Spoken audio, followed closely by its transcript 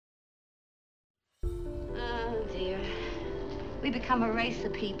We become a race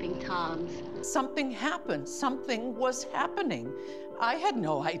of peeping Toms. Something happened. Something was happening. I had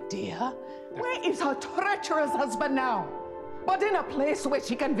no idea. Where is her treacherous husband now? But in a place where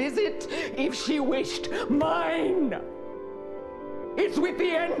she can visit, if she wished. Mine! It's with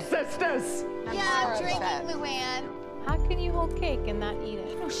the ancestors! I'm drinking, Luann. How can you hold cake and not eat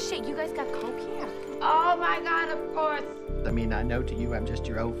it? Oh, shit, you guys got Coke here? Oh my God, of course. I mean, I know to you I'm just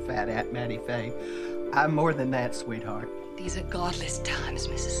your old fat Aunt Mattie Faye. I'm more than that, sweetheart. These are godless times,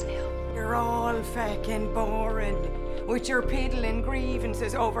 Mrs. Snell. You're all fucking boring with your piddling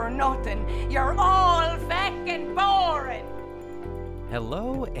grievances over nothing. You're all fucking boring.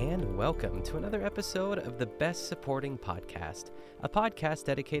 Hello and welcome to another episode of the Best Supporting Podcast, a podcast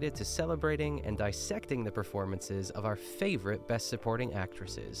dedicated to celebrating and dissecting the performances of our favorite Best Supporting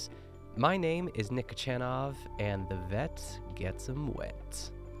actresses. My name is Nick Kachanov, and the vet gets 'em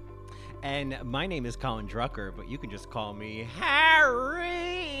wet. And my name is Colin Drucker, but you can just call me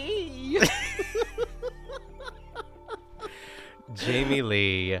Harry. Jamie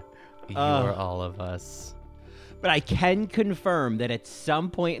Lee, you are all of us. But I can confirm that at some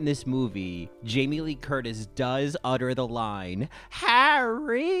point in this movie, Jamie Lee Curtis does utter the line,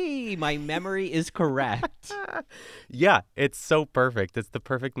 Harry! My memory is correct. Yeah, it's so perfect. It's the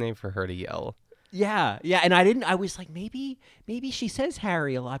perfect name for her to yell. Yeah, and I was like, maybe she says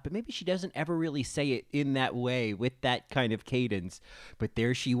Harry a lot, but maybe she doesn't ever really say it in that way with that kind of cadence. But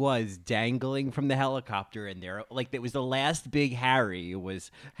there she was, dangling from the helicopter, and there, like, that was the last big Harry. It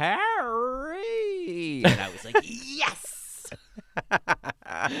was Harry! And I was like, yes!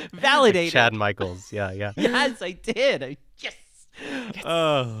 Validated. Like Chad Michaels, yeah. Yes, I did. Yes!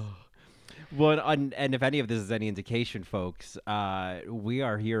 Oh. Well, and if any of this is any indication, folks, we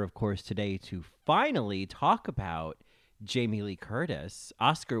are here, of course, today to finally talk about Jamie Lee Curtis,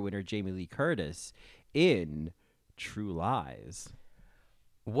 Oscar winner Jamie Lee Curtis, in True Lies.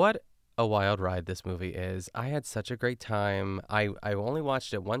 What a wild ride this movie is. I had such a great time. I only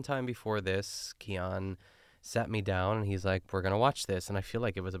watched it one time before this. Keon sat me down, and he's like, we're going to watch this. And I feel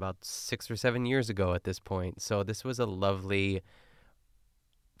like it was about 6 or 7 years ago at this point. So this was a lovely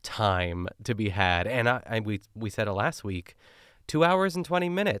time to be had, and we said it last week, 2 hours and 20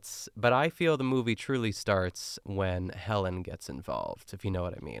 minutes, but I feel the movie truly starts when Helen gets involved, if you know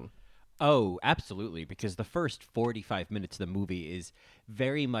what I mean. Oh, absolutely, because the first 45 minutes of the movie is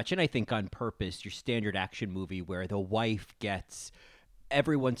very much, and I think on purpose, your standard action movie where the wife gets,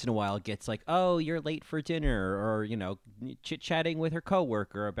 every once in a while, gets like, oh, you're late for dinner, or, you know, chit-chatting with her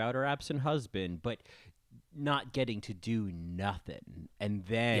coworker about her absent husband, but not getting to do nothing, and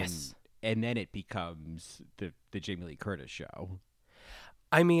then it becomes the Jamie Lee Curtis show.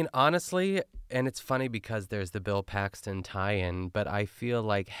 I mean, honestly, and it's funny because there's the Bill Paxton tie-in, but I feel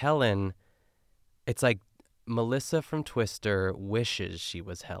like Helen, it's like Melissa from Twister wishes she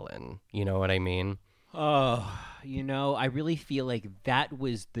was Helen. You know what I mean? Oh, you know, I really feel like that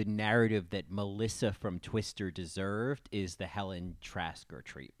was the narrative that Melissa from Twister deserved, is the Helen Trasker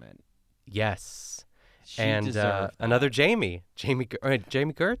treatment. Yes. She and another Jamie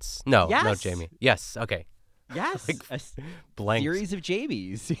Gertz? No, Jamie. Yes, okay. Yes, like, a blanks. Series of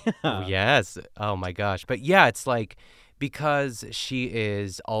Jamies. Yeah. Yes. Oh my gosh. But yeah, it's like, because she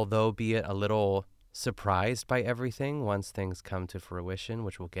is, although be it a little surprised by everything once things come to fruition,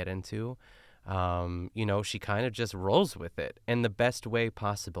 which we'll get into, you know, she kind of just rolls with it in the best way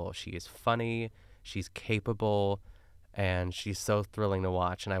possible. She is funny. She's capable. And she's so thrilling to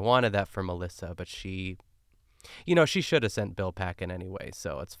watch. And I wanted that for Melissa, but she should have sent Bill Paxton anyway,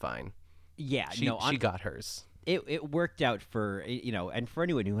 so it's fine. Yeah, she got hers. It worked out for, you know, and for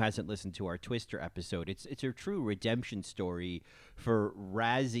anyone who hasn't listened to our Twister episode, it's a true redemption story for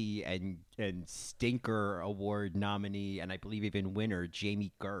Razzie and Stinker Award nominee, and I believe even winner,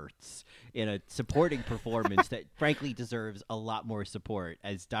 Jami Gertz, in a supporting performance that frankly deserves a lot more support,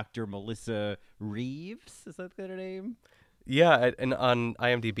 as Dr. Melissa Reeves. Is that her name? Yeah, and on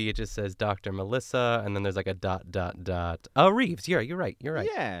IMDb it just says Dr. Melissa, and then there's like a ... Oh, Reeves. Yeah, you're right.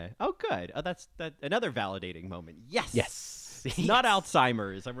 Yeah. Oh, good. Oh, that's another validating moment. Yes. Yes. Not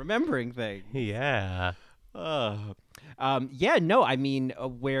Alzheimer's. I'm remembering things. Yeah. Yeah, no, I mean,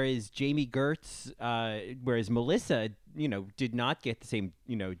 whereas Jami Gertz, whereas Melissa, you know, did not get the same,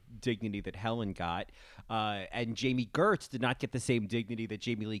 you know, dignity that Helen got, and Jami Gertz did not get the same dignity that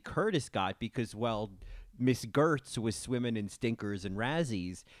Jamie Lee Curtis got because, well, Miss Gertz was swimming in stinkers and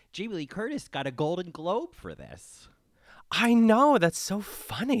Razzies. Jamie Lee Curtis got a Golden Globe for this. I know, that's so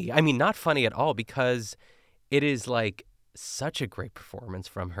funny. I mean, not funny at all, because it is like such a great performance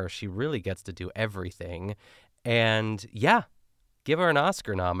from her. She really gets to do everything. And yeah, give her an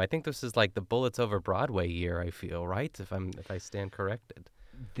Oscar nom. I think this is like the Bullets Over Broadway year, I feel, right? If I stand corrected.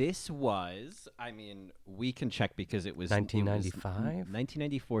 This was, I mean, we can check because it was 1995?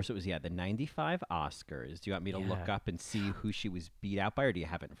 1994, so it was, the 95 Oscars. Do you want me to look up and see who she was beat out by, or do you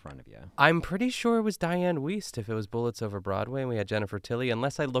have it in front of you? I'm pretty sure it was Diane Wiest if it was Bullets Over Broadway and we had Jennifer Tilly,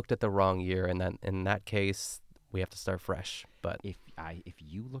 unless I looked at the wrong year, and then in that case, we have to start fresh. But If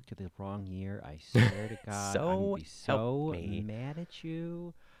you looked at the wrong year, I swear to God, I'm So gonna be so help me. mad at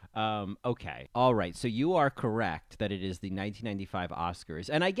you. Okay. All right. So you are correct that it is the 1995 Oscars.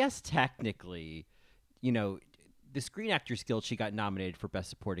 And I guess technically, the Screen Actors Guild, she got nominated for Best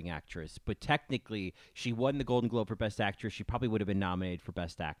Supporting Actress, but technically she won the Golden Globe for Best Actress. She probably would have been nominated for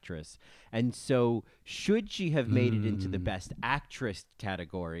Best Actress. And so should she have made it into the Best Actress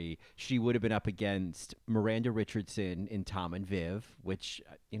category, she would have been up against Miranda Richardson in Tom and Viv, which,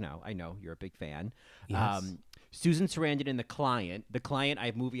 I know you're a big fan. Yes. Susan Sarandon in The Client. The Client,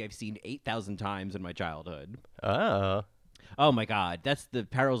 a movie I've seen 8,000 times in my childhood. Oh my God, that's the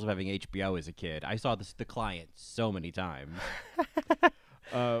perils of having HBO as a kid. I saw The Client so many times.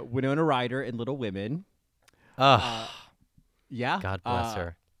 Winona Ryder in Little Women. Yeah. God bless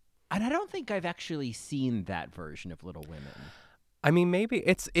her. And I don't think I've actually seen that version of Little Women. I mean, maybe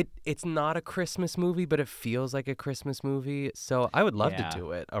it's not a Christmas movie, but it feels like a Christmas movie. So I would love to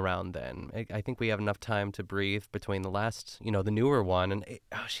do it around then. I think we have enough time to breathe between the last, the newer one, and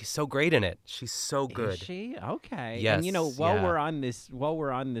she's so great in it. She's so good. Is she? Okay. Yes. And while we're on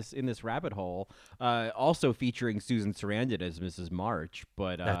this in this rabbit hole, also featuring Susan Sarandon as Mrs. March,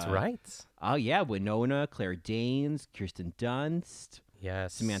 but That's right. Oh yeah, Winona, Claire Danes, Kirsten Dunst.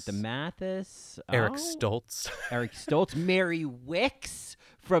 Yes. Samantha Mathis. Eric Stoltz. Eric Stoltz. Mary Wicks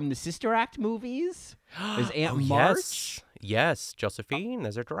from the Sister Act movies. Is Aunt March. Yes. Josephine,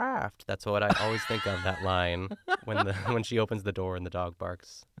 there's a draft. That's what I always think of, that line when she opens the door and the dog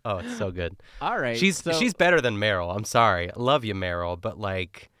barks. Oh, it's so good. All right. She's better than Meryl. I'm sorry. I love you, Meryl, but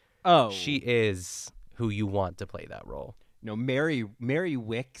she is who you want to play that role. No, Mary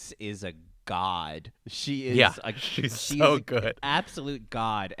Wicks is a god. She is. Yeah, she's so good. Absolute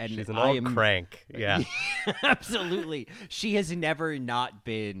god, and she's an old crank. Yeah, absolutely. She has never not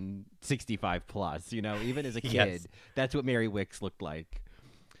been 65 plus. Even as a kid, Yes. That's what Mary Wicks looked like.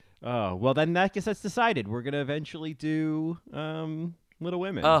 Oh well, then I guess that's decided. We're gonna eventually do Little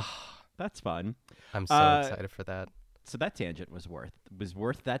Women. Oh, that's fun. I'm so excited for that. So that tangent was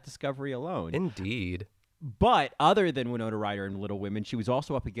worth that discovery alone. Indeed. But other than Winona Ryder in Little Women, she was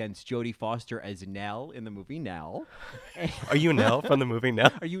also up against Jodie Foster as Nell in the movie Nell. Are you Nell from the movie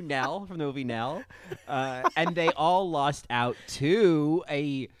Nell? Are you Nell from the movie Nell? And they all lost out to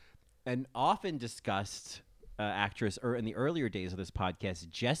an often discussed actress, or in the earlier days of this podcast,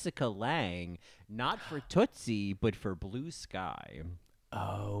 Jessica Lange, not for Tootsie, but for Blue Sky.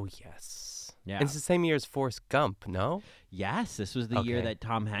 Oh, yes. Yeah. And it's the same year as Forrest Gump, no? Yes, this was the year Okay. that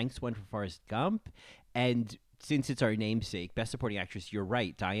Tom Hanks won for Forrest Gump. And since it's our namesake, Best Supporting Actress, you're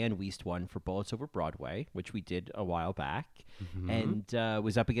right. Diane Wiest won for Bullets Over Broadway, which we did a while back, and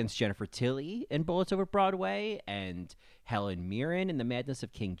was up against Jennifer Tilly in Bullets Over Broadway, and Helen Mirren in The Madness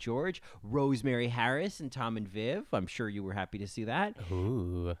of King George, Rosemary Harris in Tom and Viv. I'm sure you were happy to see that.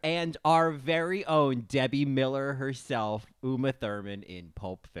 Ooh. And our very own Debbie Miller herself, Uma Thurman in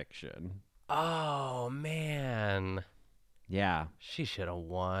Pulp Fiction. Oh, man. Yeah. She should have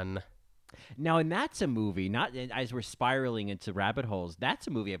won. Now, and that's a movie, not as we're spiraling into rabbit holes, that's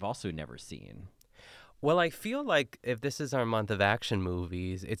a movie I've also never seen. Well, I feel like if this is our month of action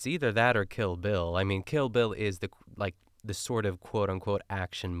movies, it's either that or Kill Bill. I mean, Kill Bill is the sort of quote-unquote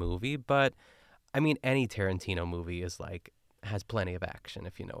action movie, but, I mean, any Tarantino movie has plenty of action,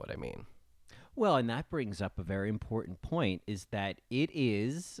 if you know what I mean. Well, and that brings up a very important point, is that it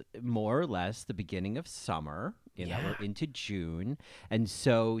is more or less the beginning of summer. We're into June. And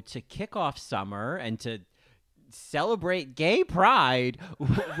so to kick off summer and to celebrate gay pride,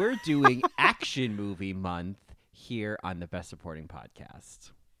 we're doing Action Movie Month here on the Best Supporting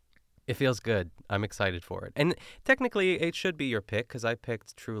Podcast. It feels good. I'm excited for it. And technically, it should be your pick because I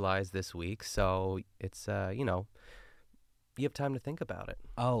picked True Lies this week. So it's, you have time to think about it.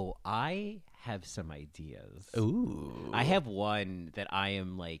 Oh, I have some ideas. Ooh. I have one that I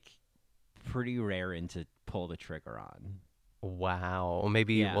am pretty raring to pull the trigger on. Wow. Well,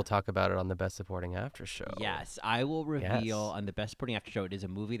 maybe we'll talk about it on the Best Supporting After Show. Yes, I will reveal on the Best Supporting After Show. It is a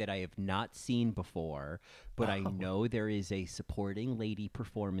movie that I have not seen before, but I know there is a supporting lady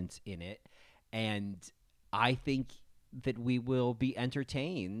performance in it, and I think that we will be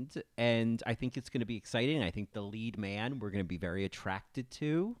entertained, and I think it's going to be exciting. I think the lead man we're going to be very attracted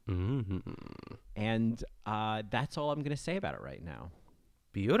to, and that's all I'm going to say about it right now.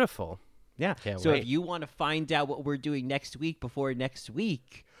 Beautiful. Yeah. Can't so wait. if you want to find out what we're doing next week before next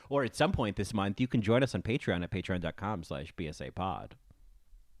week, or at some point this month, you can join us on Patreon at patreon.com/BSApod.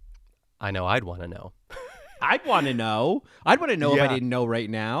 I know I'd want to know. I'd want to know. I'd want to know if I Yeah. didn't know right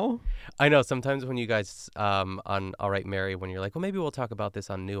now. I know sometimes when you guys on All Right Mary, when you're like, well, maybe we'll talk about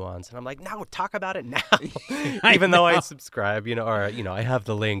this on Nuance, and I'm like, no, talk about it now. Even though I subscribe, or I have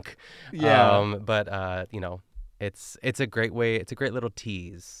the link. Yeah. But it's a great way. It's a great little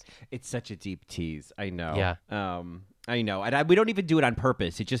tease. It's such a deep tease. I know. Yeah. I know. And we don't even do it on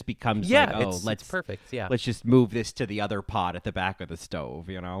purpose. It just becomes it's perfect. Yeah. let's just move this to the other pot at the back of the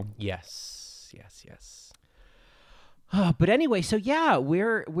stove, Yes. But anyway, so yeah,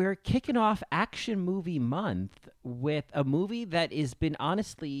 we're kicking off Action Movie Month with a movie that has been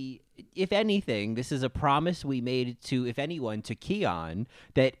honestly, if anything, this is a promise we made to Keon,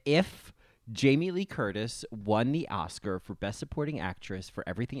 that if Jamie Lee Curtis won the Oscar for Best Supporting Actress for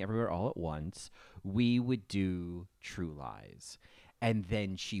Everything Everywhere All at Once, we would do True Lies. And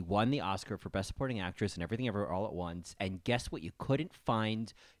then she won the Oscar for Best Supporting Actress in Everything Everywhere All at Once. And guess what? You couldn't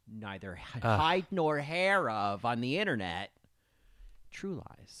find neither hide nor hair of on the internet. True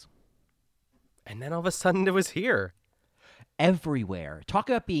Lies. And then all of a sudden it was here. Everywhere. Talk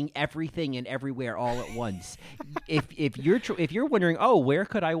about being everything and everywhere all at once. if you're wondering, where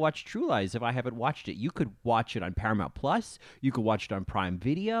could I watch True Lies if I haven't watched it? You could watch it on Paramount Plus. You could watch it on Prime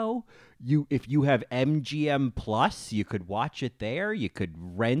Video. If you have MGM Plus, you could watch it there. You could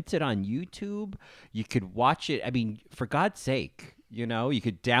rent it on YouTube. You could watch it. I mean, for God's sake, you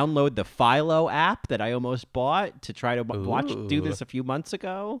could download the Philo app that I almost bought to try to do this a few months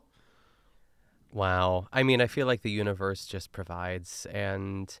ago. Wow. I mean, I feel like the universe just provides.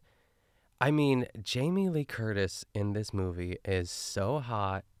 And I mean, Jamie Lee Curtis in this movie is so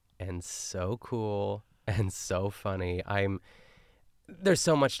hot and so cool and so funny. There's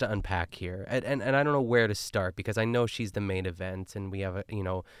so much to unpack here. And I don't know where to start because I know she's the main event and we have,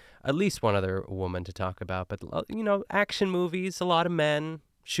 at least one other woman to talk about. But, action movies, a lot of men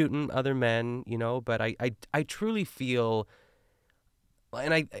shooting other men, but I truly feel...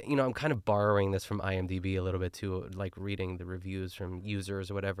 And I'm kind of borrowing this from IMDb a little bit too, like reading the reviews from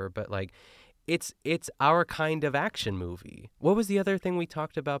users or whatever, but like it's our kind of action movie. What was the other thing we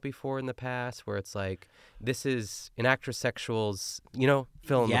talked about before in the past where it's like, this is an actrosexuals,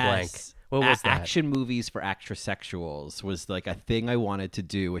 fill in the blank. What was that? Action movies for actrosexuals was like a thing I wanted to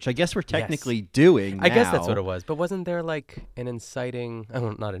do, which I guess we're technically doing now. I guess that's what it was. But wasn't there like an inciting,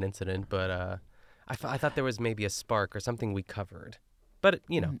 not an incident, but I thought there was maybe a spark or something we covered. But,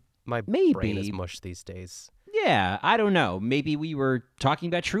 my brain is mush these days. Yeah, I don't know. Maybe we were talking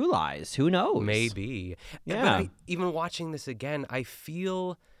about True Lies. Who knows? Maybe. Yeah. But even watching this again, I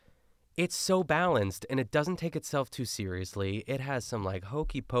feel it's so balanced and it doesn't take itself too seriously. It has some like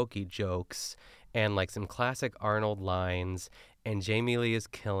hokey pokey jokes and like some classic Arnold lines, and Jamie Lee is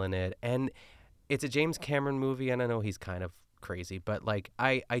killing it. And it's a James Cameron movie, and I know he's kind of crazy, but like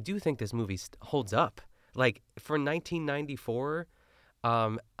I do think this movie holds up. Like for 1994,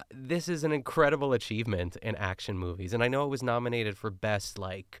 this is an incredible achievement in action movies. And I know it was nominated for best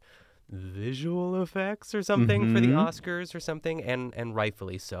like visual effects or something for the Oscars or something, and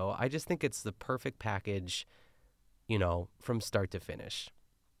rightfully so. I just think it's the perfect package, from start to finish,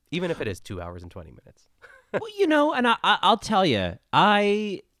 even if it is 2 hours and 20 minutes. Well, and I'll tell you,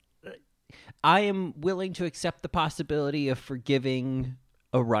 I am willing to accept the possibility of forgiving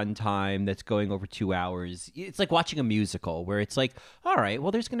a runtime that's going over 2 hours. It's like watching a musical where it's like, all right, well,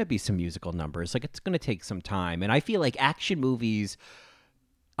 there's going to be some musical numbers. Like, it's going to take some time. And I feel like action movies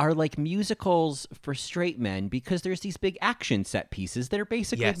are like musicals for straight men because there's these big action set pieces that are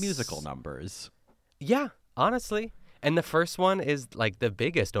basically musical numbers. Yeah, honestly. And the first one is like the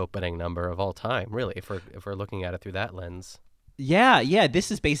biggest opening number of all time, really, if we're looking at it through that lens. Yeah. This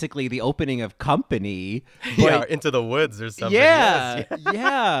is basically the opening of Company. Yeah, Into the Woods or something. Yeah, yes.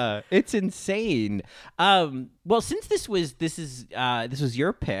 Yeah. It's insane. Well, since this was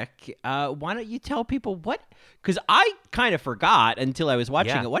your pick, why don't you tell people what? Because I kind of forgot until I was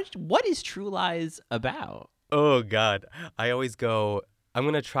watching it. What is True Lies about? Oh God, I always go. I'm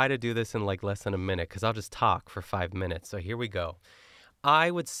gonna try to do this in like less than a minute because I'll just talk for 5 minutes. So here we go.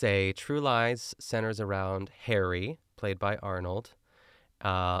 I would say True Lies centers around Harry, played by Arnold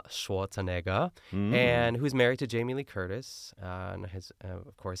Schwarzenegger, and who's married to Jamie Lee Curtis. And his,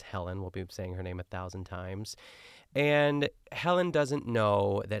 of course, Helen. We'll be saying her name 1,000 times. And Helen doesn't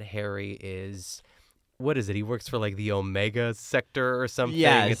know that Harry is what is it? He works for like the Omega sector or something.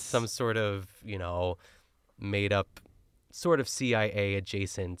 Yes. It's some sort of, made up sort of CIA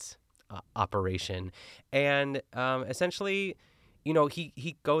adjacent operation. And essentially,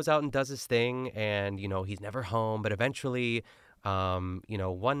 he goes out and does his thing, and, he's never home. But eventually,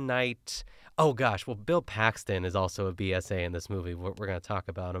 one night, oh gosh, well, Bill Paxton is also a BSA in this movie. We're going to talk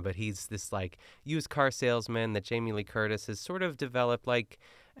about him, but he's this like used car salesman that Jamie Lee Curtis has sort of developed like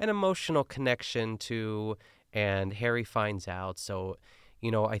an emotional connection to, and Harry finds out. So,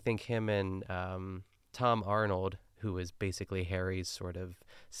 I think him and Tom Arnold, who is basically Harry's sort of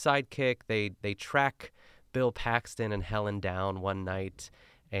sidekick, they track Bill Paxton and Helen down one night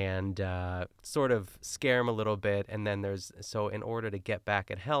and sort of scare him a little bit. And then in order to get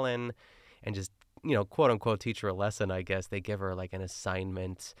back at Helen and just, quote unquote, teach her a lesson, I guess, they give her like an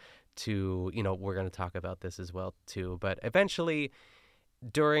assignment to, we're going to talk about this as well too. But eventually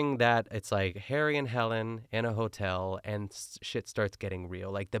during that, it's like Harry and Helen in a hotel, and shit starts getting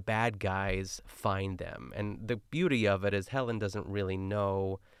real. Like the bad guys find them. And the beauty of it is Helen doesn't really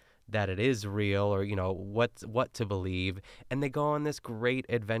know that it is real or, what to believe. And they go on this great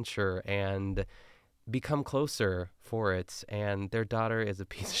adventure and become closer for it. And their daughter is a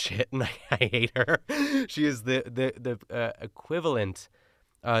piece of shit, and I hate her. She is the equivalent.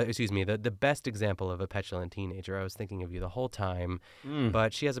 The best example of a petulant teenager. I was thinking of you the whole time,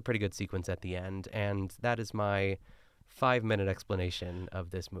 but she has a pretty good sequence at the end, and that is my 5-minute explanation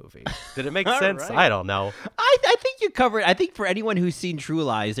of this movie. Did it make sense? Right. I don't know. I think you covered. I think for anyone who's seen True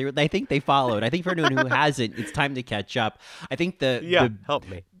Lies, I think they followed. I think for anyone who hasn't, it's time to catch up. I think help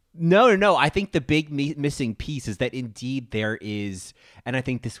me. No. I think the big missing piece is that indeed there is, and I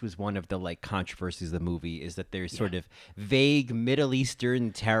think this was one of the like controversies of the movie, is that there's sort of vague Middle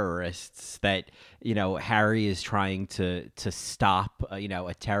Eastern terrorists that Harry is trying to stop,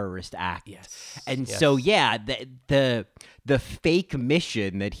 a terrorist act. Yes. And so the fake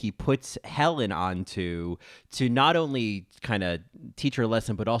mission that he puts Helen onto to not only kind of teach her a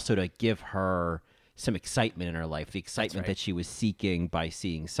lesson, but also to give her some excitement in her life, the excitement that she was seeking by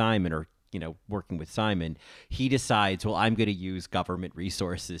seeing Simon or, working with Simon. He decides, well, I'm going to use government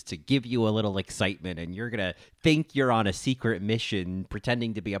resources to give you a little excitement, and you're going to think you're on a secret mission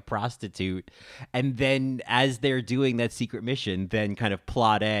pretending to be a prostitute. And then as they're doing that secret mission, then kind of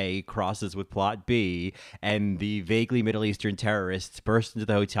plot A crosses with plot B, and the vaguely Middle Eastern terrorists burst into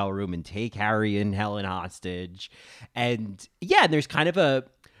the hotel room and take Harry and Helen hostage. And there's kind of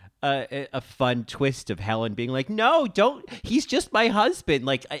a fun twist of Helen being like, no, don't, he's just my husband.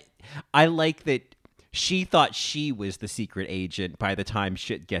 Like, I like that she thought she was the secret agent by the time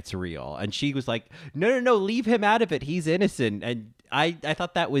shit gets real. And she was like, no, leave him out of it. He's innocent. And I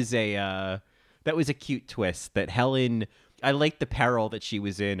thought that was a cute twist that Helen, I liked the peril that she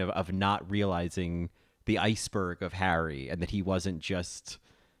was in of not realizing the iceberg of Harry, and that he wasn't just,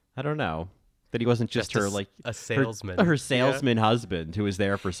 I don't know, that he wasn't just her a salesman. Her salesman husband who was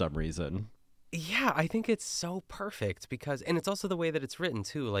there for some reason. Yeah, I think it's so perfect and it's also the way that it's written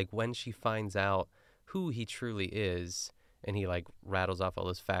too. Like when she finds out who he truly is, and he like rattles off all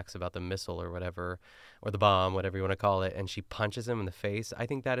those facts about the missile or whatever, or the bomb, whatever you want to call it, and she punches him in the face. I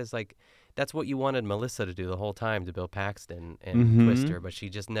think that is that's what you wanted Melissa to do the whole time to Bill Paxton and Twister, but she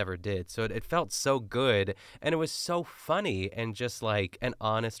just never did. So it felt so good, and it was so funny, and just like an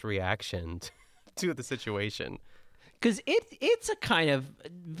honest reaction to the situation. Because it's a kind of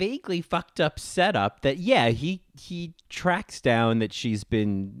vaguely fucked up setup that, he tracks down that she's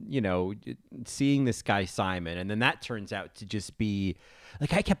been, seeing this guy Simon. And then that turns out to just be,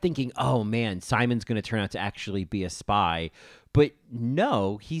 like, I kept thinking, oh, man, Simon's going to turn out to actually be a spy. But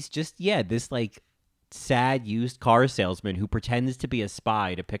no, he's just, this, like, sad used car salesman who pretends to be a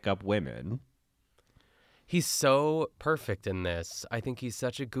spy to pick up women. He's so perfect in this. I think he's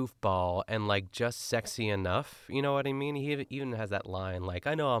such a goofball and like just sexy enough. You know what I mean? He even has that line like,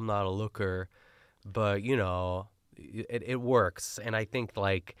 I know I'm not a looker, but it works. And I think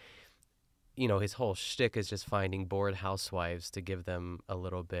like, his whole shtick is just finding bored housewives to give them a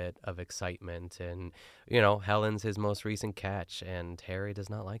little bit of excitement. And, Helen's his most recent catch, and Harry does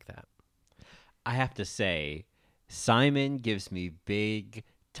not like that. I have to say, Simon gives me big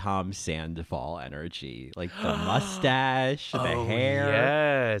Tom Sandoval energy, like the mustache, the hair,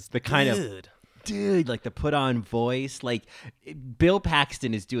 yes, the kind of like the put on voice. Like Bill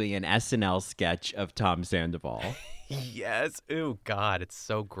Paxton is doing an SNL sketch of Tom Sandoval. Yes. Oh God, it's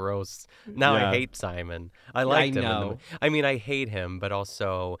so gross. Now I hate Simon. I liked him. I hate him, but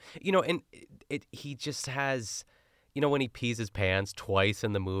also, and he just has, when he pees his pants twice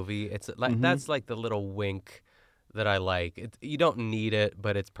in the movie, it's like that's like the little wink that I like. You don't need it,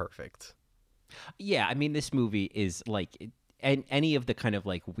 but it's perfect. Yeah, I mean, this movie is like, and any of the kind of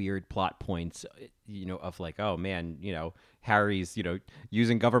like weird plot points, of like, oh man, Harry's,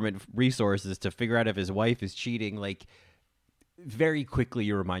 using government resources to figure out if his wife is cheating. Like, very quickly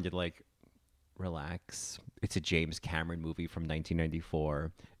you're reminded, like, relax. It's a James Cameron movie from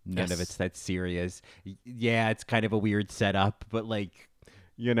 1994. None of it's that serious. Yeah, it's kind of a weird setup, but like,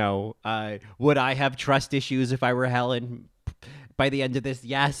 would I have trust issues if I were Helen? By the end of this,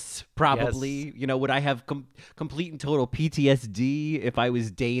 yes, probably. Yes. Would I have complete and total PTSD if I was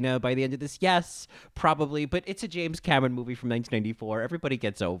Dana by the end of this? Yes, probably. But it's a James Cameron movie from 1994. Everybody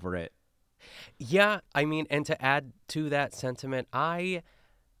gets over it. Yeah, I mean, and to add to that sentiment, I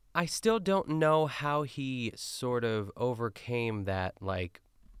still don't know how he sort of overcame that, like,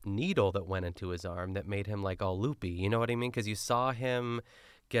 needle that went into his arm that made him, like, all loopy. You know what I mean? Because you saw him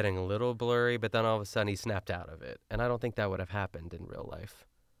getting a little blurry, but then all of a sudden he snapped out of it. And I don't think that would have happened in real life.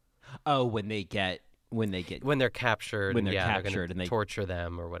 Oh, when they're captured. They're captured and they torture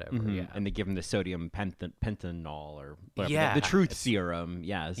them or whatever. Mm-hmm. Yeah. And they give them the sodium pentanol or whatever. Yeah. The truth serum.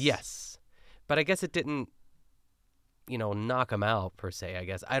 Yes. Yes. But I guess it didn't, knock him out per se, I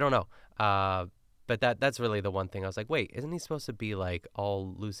guess. I don't know. But that's really the one thing I was like, wait, isn't he supposed to be like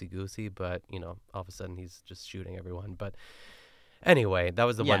all loosey-goosey? But, all of a sudden he's just shooting everyone. But anyway, that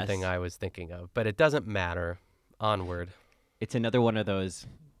was the one thing I was thinking of. But it doesn't matter. Onward. It's another one of those.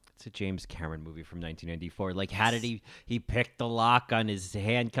 It's a James Cameron movie from 1994. Like, how did he pick the lock on his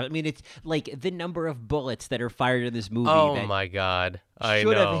hand? I mean, it's like the number of bullets that are fired in this movie. Oh, my God. I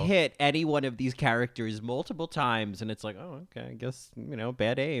should know. have hit any one of these characters multiple times. And it's like, oh, okay, I guess,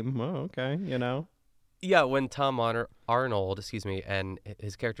 bad aim. Oh, okay, Yeah, when Tom Arnold, and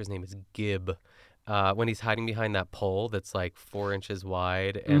his character's name is Gib, when he's hiding behind that pole that's like 4 inches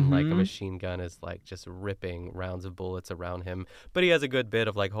wide and like a machine gun is like just ripping rounds of bullets around him, but he has a good bit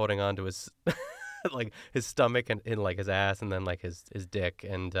of like holding on to his like his stomach and in like his ass and then like his dick.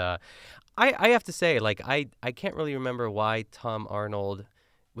 And I have to say, like, I can't really remember why Tom Arnold.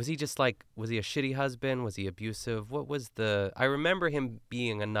 Was he a shitty husband? Was he abusive? I remember him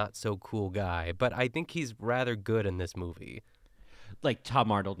being a not so cool guy, but I think he's rather good in this movie. Like Tom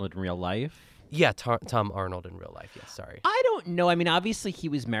Arnold in real life? Yeah, Tom Arnold in real life. Yes, sorry. I don't know. I mean, obviously he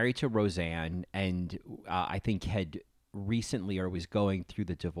was married to Roseanne and I think had recently or was going through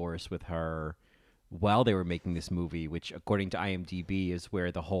the divorce with her while they were making this movie, which according to IMDb is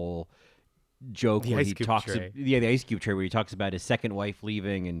where the whole joke where he talks the ice cube tray where he talks about his second wife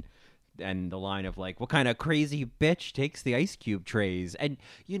leaving and the line of like, what kind of crazy bitch takes the ice cube trays? And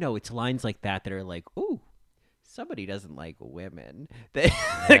it's lines like that are like, ooh, somebody doesn't like women that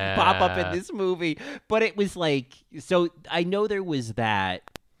pop up in this movie. But it was like, so I know there was that.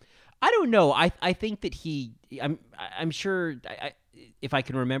 I don't know. I think that I'm sure if I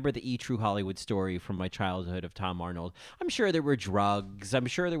can remember the True Hollywood Story from my childhood of Tom Arnold, I'm sure there were drugs. I'm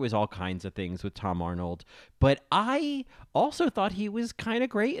sure there was all kinds of things with Tom Arnold. But I also thought he was kind of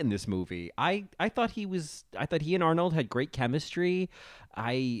great in this movie. I thought he and Arnold had great chemistry.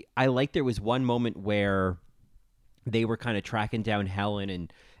 I liked there was one moment where they were kind of tracking down Helen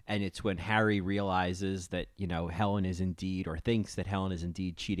and it's when Harry realizes that, Helen is indeed, or thinks that Helen is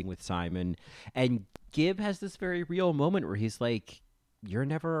indeed cheating with Simon. And Gib has this very real moment where he's like, you're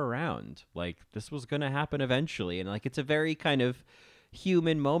never around. Like, this was going to happen eventually. And like, it's a very kind of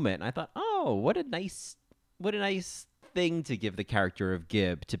human moment. And I thought, oh, what a nice thing to give the character of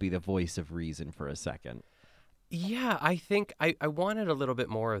Gib to be the voice of reason for a second. Yeah, I think I wanted a little bit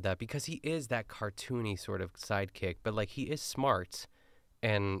more of that because he is that cartoony sort of sidekick, but like he is smart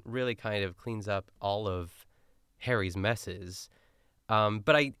and really kind of cleans up all of Harry's messes.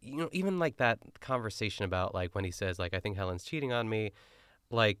 But even like that conversation about like when he says like, I think Helen's cheating on me,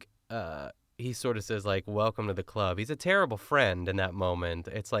 like he sort of says like, welcome to the club. He's a terrible friend in that moment.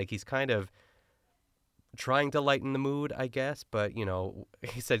 It's like he's kind of trying to lighten the mood, I guess. But,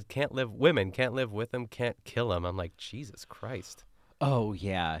 he said women can't live with him, can't kill him. I'm like, Jesus Christ. Oh,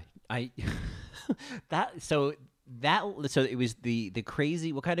 yeah. So it was the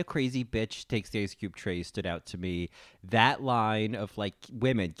crazy, what kind of crazy bitch takes the ice cube tray stood out to me. That line of like,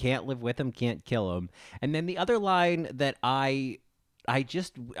 women can't live with him, can't kill him. And then the other line that I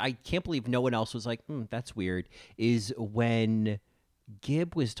can't believe no one else was like, that's weird, is when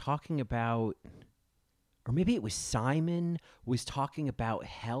Gib was talking about, or maybe it was Simon was talking about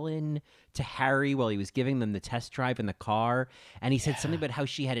Helen to Harry while he was giving them the test drive in the car. And he said something about how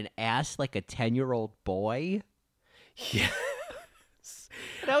she had an ass like a 10-year-old boy. Yes.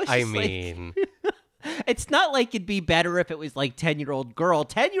 I mean, it's not like it'd be better if it was like 10-year-old girl.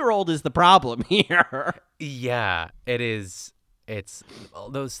 10-year-old is the problem here. Yeah, it is. it's all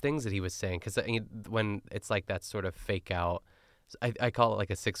those things that he was saying, because when it's like that sort of fake out, I call it like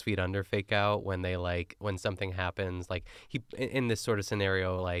a 6 feet under fake out, when they like, when something happens, like he, in this sort of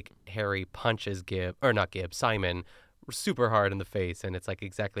scenario, like Harry punches Simon super hard in the face, and it's like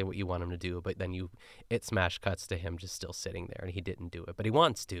exactly what you want him to do, but then it smash cuts to him just still sitting there, and he didn't do it, but he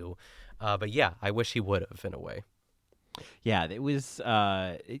wants to. But yeah, I wish he would have, in a way. Yeah, it was.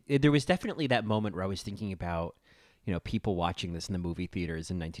 There was definitely that moment where I was thinking about, people watching this in the movie theaters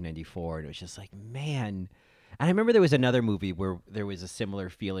in 1994, and it was just like, man. And I remember there was another movie where there was a similar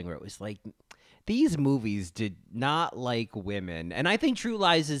feeling where it was like, these movies did not like women. And I think True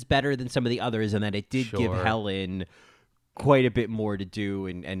Lies is better than some of the others in that it did give Helen quite a bit more to do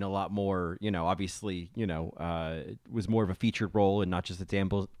and a lot more, obviously, was more of a featured role and not just a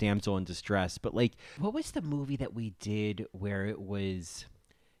damsel in distress. But like, what was the movie that we did where it was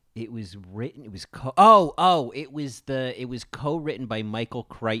written, it was co-written by Michael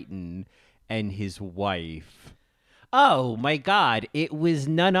Crichton and his wife. Oh my God! It was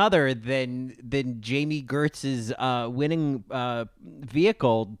none other than Jamie Gertz's winning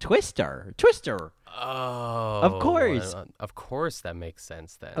vehicle, Twister. Oh, of course, that makes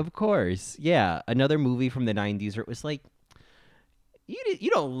sense then. Of course, yeah. Another movie from the 90s where it was like, you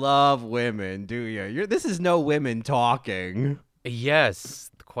don't love women, do you? This is no women talking. Yes,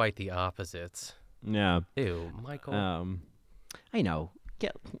 quite the opposite. Yeah. Ew, Michael. I know.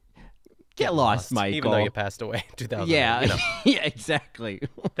 Get lost, Michael. Even though you passed away in 2000. Yeah, yeah, exactly.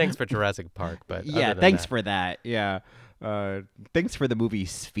 Thanks for Jurassic Park, but yeah, thanks for that. Yeah, thanks for the movie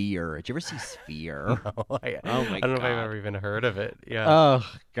Sphere. Did you ever see Sphere? No, I don't know if I've ever even heard of it. Yeah. Oh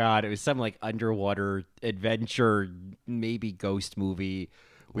God, it was some like underwater adventure, maybe ghost movie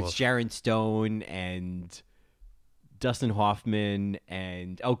with Sharon Stone and Dustin Hoffman,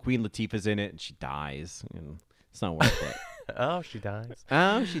 and Queen Latifah's in it, and she dies. It's not worth it. Oh, she dies.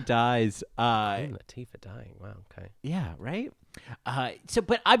 Queen Latifah dying. Wow. Okay. Yeah. Right.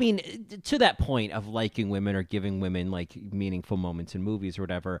 But I mean, to that point of liking women or giving women like meaningful moments in movies or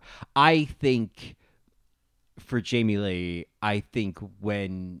whatever, I think for Jamie Lee, I think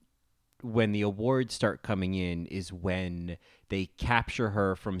when the awards start coming in is when they capture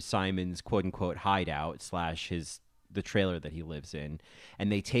her from Simon's quote unquote hideout / the trailer that he lives in, and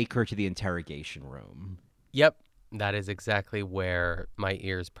they take her to the interrogation room. Yep. That is exactly where my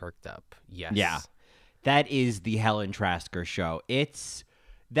ears perked up. Yes. Yeah. That is the Helen Trasker show.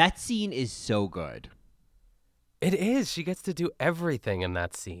 That scene is so good. It is. She gets to do everything in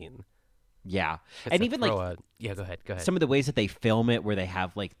that scene. Yeah. And even like yeah, go ahead. Some of the ways that they film it where they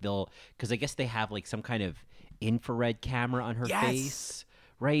have like because I guess they have like some kind of infrared camera on her face.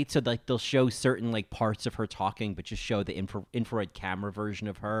 Right, so like they'll show certain like parts of her talking, but just show the infrared camera version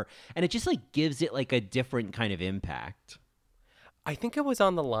of her, and it just like gives it like a different kind of impact. I think it was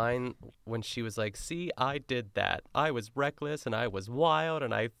on the line when she was like, "See, I did that. I was reckless and I was wild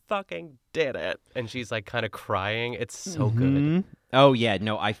and I fucking did it." And she's like kind of crying. It's so good. Oh yeah,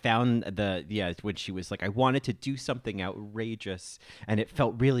 no, I found when she was like, "I wanted to do something outrageous, and it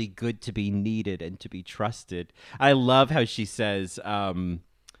felt really good to be needed and to be trusted." I love how she says.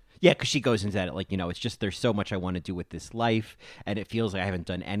 Yeah, because she goes into that, like, it's just there's so much I want to do with this life, and it feels like I haven't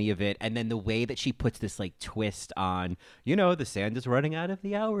done any of it. And then the way that she puts this, like, twist on, the sand is running out of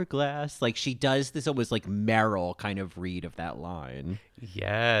the hourglass. Like, she does this almost, like, Meryl kind of read of that line.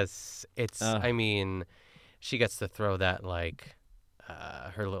 Yes. It's, I mean, she gets to throw that, like,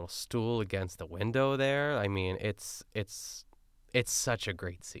 her little stool against the window there. I mean, it's such a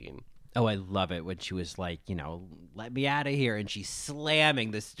great scene. Oh, I love it when she was like, let me out of here. And she's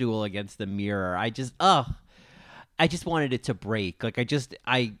slamming the stool against the mirror. I just wanted it to break. Like,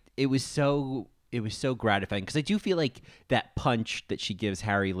 it was so gratifying because I do feel like that punch that she gives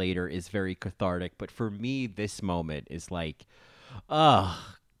Harry later is very cathartic. But for me, this moment is like,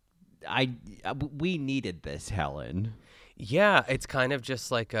 we needed this, Helen. Yeah, it's kind of just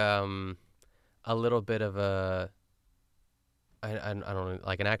like a little bit of a, I don't know,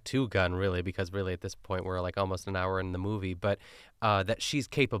 like an Act 2 gun, really, because really at this point we're like almost an hour in the movie, but that she's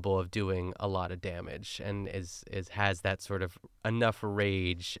capable of doing a lot of damage and has that sort of enough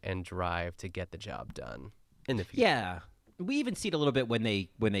rage and drive to get the job done in the future. Yeah. We even see it a little bit when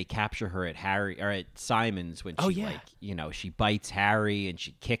they capture her at Harry or at Simon's when she she bites Harry and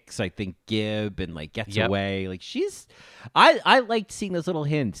she kicks, I think, Gib and like gets away. Like I liked seeing those little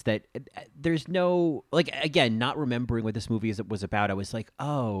hints that there's no, like, again, not remembering what this movie was about. I was like,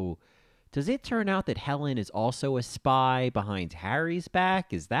 oh, does it turn out that Helen is also a spy behind Harry's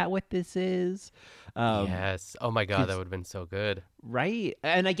back? Is that what this is? Yes. Oh my God, that would have been so good. Right?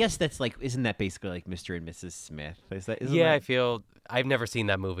 And I guess that's like, isn't that basically like Mr. and Mrs. Smith? Isn't Yeah, that... I feel I've never seen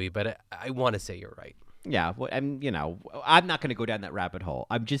that movie, but I want to say you're right. Yeah, well, I'm not going to go down that rabbit hole.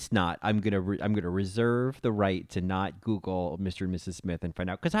 I'm just not. I'm gonna reserve the right to not Google Mr. and Mrs. Smith and find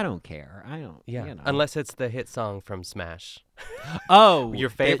out because I don't care. I don't. Yeah, you know. unless it's the hit song from Smash. Oh, your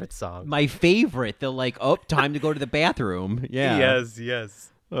favorite song. My favorite. They're like, oh, time to go to the bathroom. Yeah.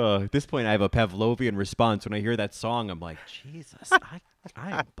 Yes. At this point, I have a Pavlovian response when I hear that song. I'm like, Jesus, I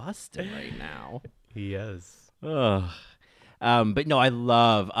am busted right now. Yes. Ugh. But no,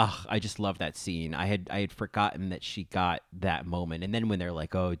 I just love that scene. I had forgotten that she got that moment. And then when they're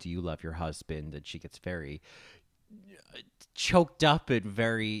like, oh, do you love your husband? And she gets very choked up and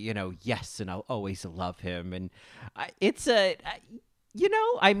very, yes, and I'll always love him. And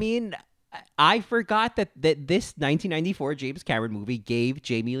I forgot that this 1994 James Cameron movie gave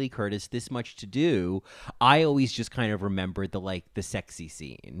Jamie Lee Curtis this much to do. I always just kind of remembered the sexy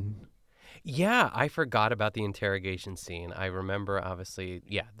scene. Yeah, I forgot about the interrogation scene. I remember, obviously,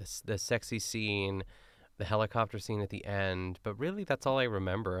 the sexy scene, the helicopter scene at the end, but really that's all I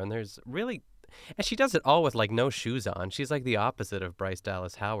remember. And and she does it all with no shoes on. She's like the opposite of Bryce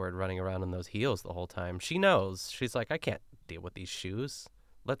Dallas Howard running around in those heels the whole time. She knows. She's like, I can't deal with these shoes.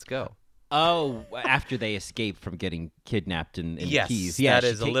 Let's go. Oh, after they escape from getting kidnapped in yes, Keys. Yeah, that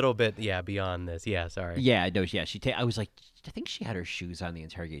is a little bit, beyond this. Yeah, sorry. Yeah, no, yeah. I was like, I think she had her shoes on the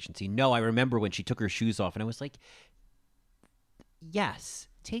interrogation scene. No, I remember when she took her shoes off, and I was like, yes,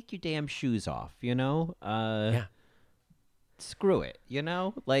 take your damn shoes off, Yeah. Screw it,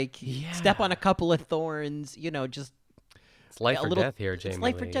 Step on a couple of thorns, just... It's life or death here, Jamie It's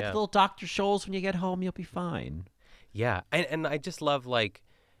life or Lee, death. Little Dr. Scholl's, when you get home, you'll be fine. Yeah, and I just love,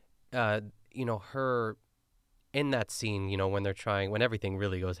 her in that scene, when everything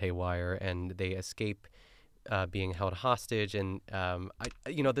really goes haywire and they escape being held hostage. And,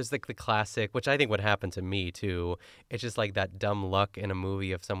 there's the classic, which I think would happen to me too. It's just like that dumb luck in a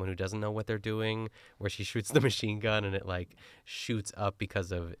movie of someone who doesn't know what they're doing, where she shoots the machine gun and it shoots up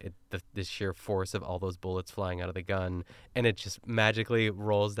because of the sheer force of all those bullets flying out of the gun. And it just magically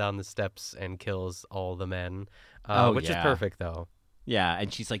rolls down the steps and kills all the men, which is perfect though. Yeah,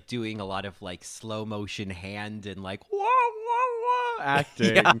 and she's doing a lot of slow motion hand and whoa, whoa, whoa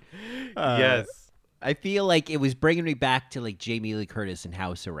acting. Yeah. Yes. I feel like it was bringing me back to Jamie Lee Curtis in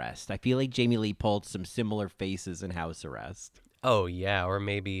House Arrest. I feel like Jamie Lee pulled some similar faces in House Arrest. Oh yeah, or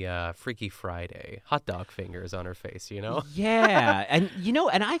maybe Freaky Friday, hot dog fingers on her face, Yeah, and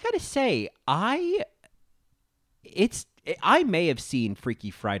and I gotta say, I may have seen Freaky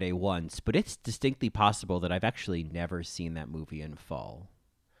Friday once, but it's distinctly possible that I've actually never seen that movie in full.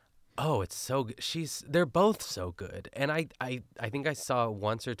 Oh, it's so good. They're both so good. And I think I saw it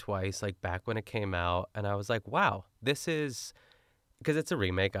once or twice, back when it came out, and I was like, wow, this is, because it's a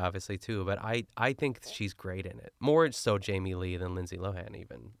remake, obviously, too, but I think she's great in it. More so Jamie Lee than Lindsay Lohan,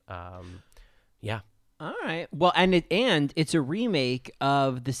 even. Yeah. All right. Well, and it's a remake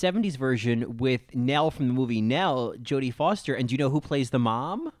of the 70s version with Nell from the movie Nell, Jodie Foster. And do you know who plays the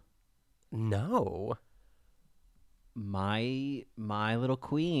mom? No. My little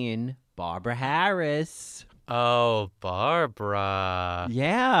queen, Barbara Harris. Oh, Barbara.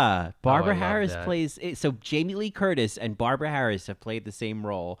 Yeah. Barbara I love Harris that. plays... So Jamie Lee Curtis and Barbara Harris have played the same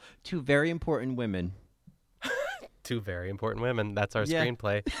role. Two very important women. Two very important women. That's our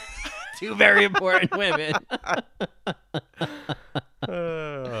screenplay. Two very important women.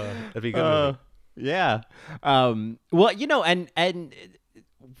 That'd be a good movie. Yeah. Well, and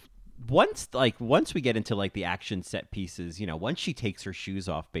once we get into the action set pieces, once she takes her shoes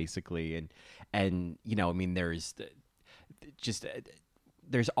off basically, and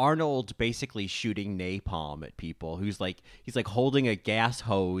there's Arnold basically shooting napalm at people. He's holding a gas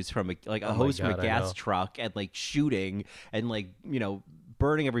hose from a hose from a gas truck and shooting and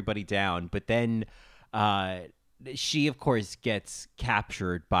burning everybody down. But then she of course gets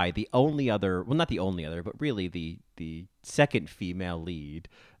captured by the only other, well, not the only other, but really the second female lead,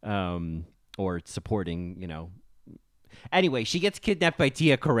 or supporting, Anyway, she gets kidnapped by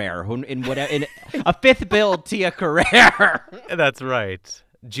Tia Carrere, in a fifth build Tia Carrere. That's right.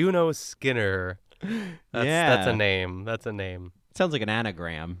 Juno Skinner. That's a name. That's a name. Sounds like an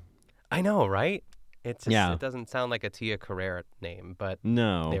anagram. I know, right? It's just, Yeah. It doesn't sound like a Tia Carrere name, but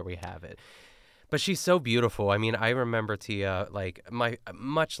No. there we have it. But she's so beautiful. I mean, I remember Tia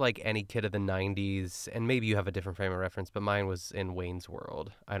much like any kid of the 90s, and maybe you have a different frame of reference, but mine was in Wayne's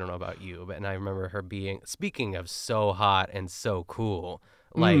World. I don't know about you, and I remember her being, speaking of so hot and so cool,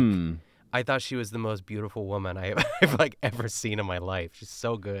 I thought she was the most beautiful woman I've like ever seen in my life. She's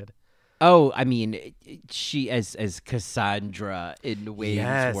so good. Oh, I mean, she as Cassandra in Wayne's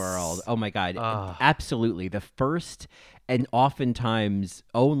Yes. World. Oh my God, Ah. absolutely. The first and oftentimes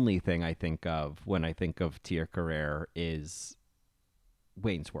only thing I think of when I think of Tia Carrere is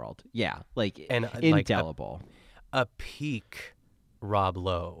Wayne's World. Yeah, like And, indelible. A peak Rob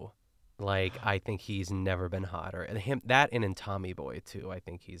Lowe. Like, I think he's never been hotter. And and in Tommy Boy too. I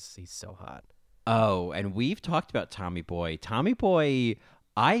think he's so hot. Oh, and we've talked about Tommy Boy. Tommy Boy,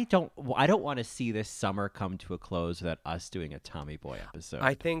 I don't want to see this summer come to a close without us doing a Tommy Boy episode.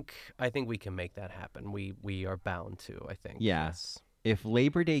 I think we can make that happen. We are bound to, I think. Yeah. Yes. If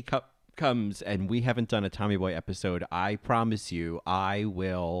Labor Day comes and we haven't done a Tommy Boy episode, I promise you I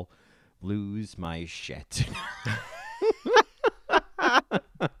will lose my shit.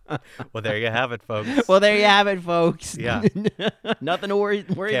 Well, there you have it, folks. Well, there you have it, folks. Yeah. Nothing to worry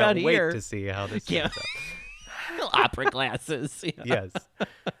Can't about wait here. to see how this Yeah. turns out. Opera glasses. Yes.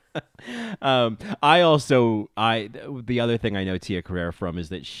 The other thing I know Tia Carrere from is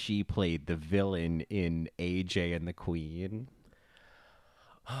that she played the villain in AJ and the Queen.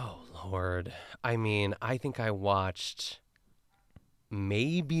 Oh, Lord. I mean, I think I watched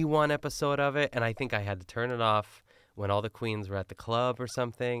maybe one episode of it, and I think I had to turn it off when all the queens were at the club or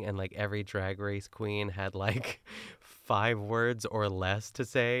something, and like every Drag Race queen had like 5 words or less to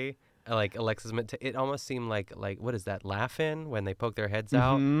say. Like Alexis, it almost seemed like what is that, Laugh-In, when they poke their heads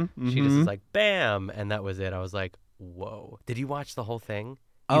out? She just is like, bam, and that was it. I was like, whoa. Did you watch the whole thing?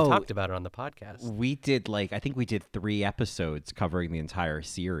 You talked about it on the podcast. We did I think we did 3 episodes covering the entire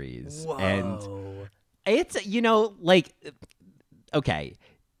series. Whoa. And it's, okay,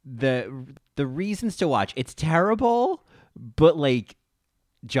 the reasons to watch, it's terrible, but like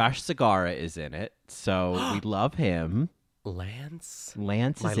Josh Segarra is in it, so we love him. Lance?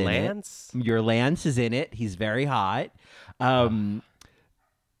 Lance My is in Lance? it. Your Lance is in it. He's very hot. And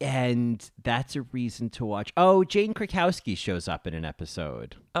that's a reason to watch. Oh, Jane Krakowski shows up in an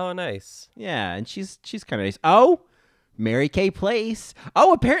episode. Oh, nice. Yeah, and she's kind of nice. Oh, Mary Kay Place.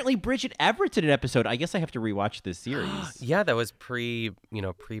 Oh, apparently Bridget Everett's in an episode. I guess I have to rewatch this series. Yeah, that was Bidget.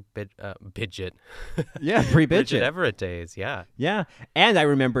 Yeah, Bridget pre-Bridget. Everett days, yeah. Yeah, and I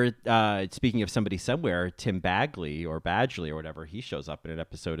remember, speaking of somebody somewhere, Tim Badgley or whatever, he shows up in an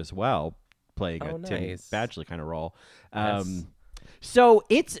episode as well, playing a Tim nice. Badgley kind of role. Yes. So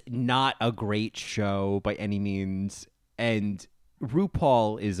it's not a great show by any means, and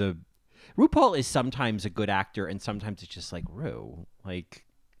RuPaul is sometimes a good actor, and sometimes it's just like, Ru, like,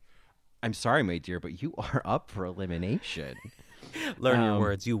 I'm sorry, my dear, but you are up for elimination. Learn your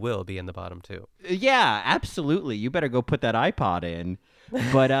words. You will be in the bottom, too. Yeah, absolutely. You better go put that iPod in.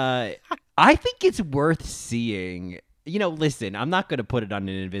 But I think it's worth seeing. Listen, I'm not going to put it on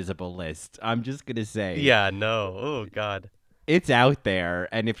an invisible list. I'm just going to say. Yeah, no. Oh, God. It's out there.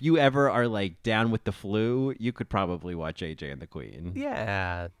 And if you ever are, like, down with the flu, you could probably watch AJ and the Queen.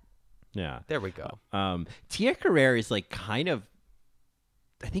 Yeah. Yeah. There we go. Tia Carrere is, like, kind of,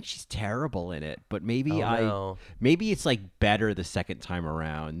 I think she's terrible in it, but maybe no. maybe it's like better the second time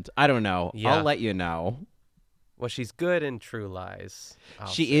around. I don't know. Yeah. I'll let you know. Well, she's good in True Lies.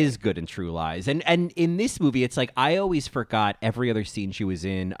 She is good in True Lies. And in this movie, it's like I always forgot every other scene she was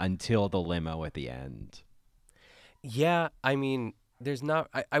in until the limo at the end. Yeah, I mean, there's not.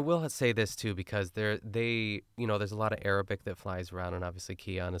 I will say this too, because there's a lot of Arabic that flies around, and obviously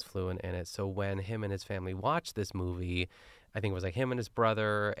Keon is fluent in it. So when him and his family watched this movie, I think it was like him and his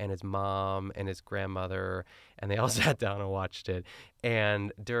brother and his mom and his grandmother, and they all sat down and watched it.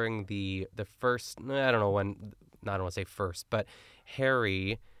 And during the first, I don't know when, I don't want to say first, but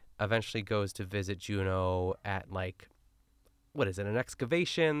Harry eventually goes to visit Juno at like, what is it, an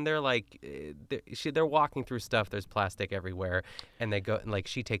excavation? They're like, they're walking through stuff. There's plastic everywhere, and they go, and like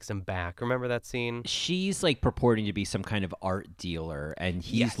she takes him back. Remember that scene? She's like purporting to be some kind of art dealer, and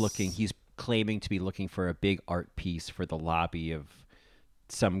he's claiming to be looking for a big art piece for the lobby of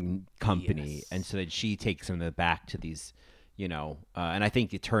some company. Yes. And so then she takes him back to these, and I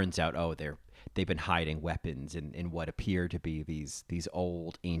think it turns out, they've been hiding weapons in what appear to be these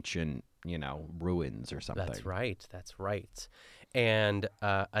old ancient, ruins or something. That's right. And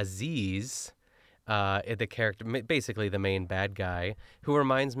Aziz, the character, basically the main bad guy, who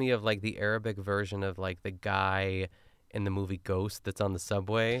reminds me of like the Arabic version of like the guy in the movie Ghost that's on the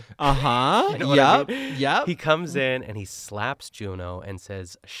subway. Uh-huh. You know what I Yep. Yep. He comes in and he slaps Juno and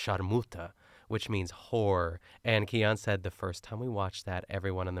says "sharmuta," which means whore. And Keon said the first time we watched that,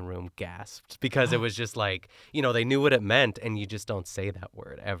 everyone in the room gasped because it was just like, they knew what it meant, and you just don't say that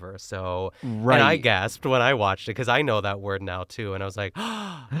word ever. So, Right. And I gasped when I watched it because I know that word now too, and I was like,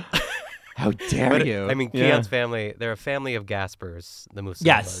 How dare you? I mean, Yeah. Keon's family, they're a family of Gaspers, the Musabas.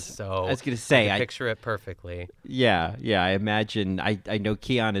 Yes. So I was gonna say, I I- can picture it perfectly. Yeah, I imagine. I know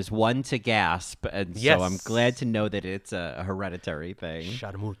Keon is one to gasp, and so I'm Yes. glad to know that it's a hereditary thing.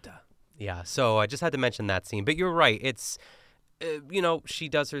 Sharmuta. Yeah, so I just had to mention that scene. But you're right. It's,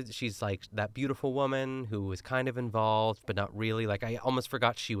 she's like that beautiful woman who was kind of involved, but not really. Like, I almost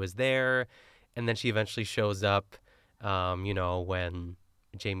forgot she was there. And then she eventually shows up, when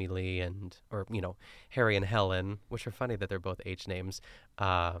Jamie Lee Harry and Helen, which are funny that they're both H names,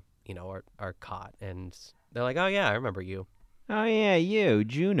 are caught. And they're like, oh, yeah, I remember you. Oh yeah, you,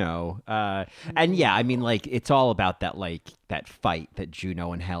 Juno. And yeah, I mean, like, it's all about that fight that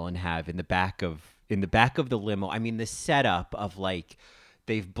Juno and Helen have in the back of the limo. I mean, the setup of like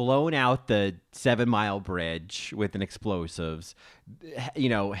they've blown out the 7 Mile Bridge with an explosives.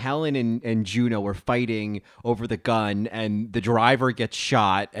 Helen and Juno are fighting over the gun, and the driver gets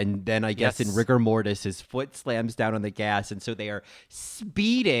shot, and then I guess Yes. in rigor mortis, his foot slams down on the gas, and so they are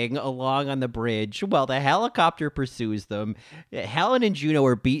speeding along on the bridge while the helicopter pursues them. Helen and Juno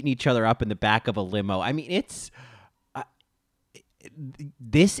are beating each other up in the back of a limo. I mean,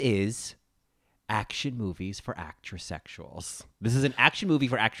 this is action movies for actrosexuals. This is an action movie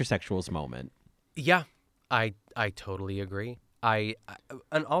for actrosexuals moment. Yeah, I totally agree. And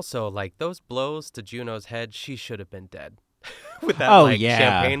also, like, those blows to Juno's head, she should have been dead. With that, yeah.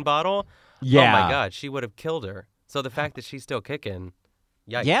 champagne bottle. Yeah. Oh, my God, she would have killed her. So the fact that she's still kicking,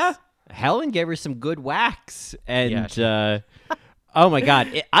 yikes. Yeah. Helen gave her some good whacks. And, Yeah, oh, my God.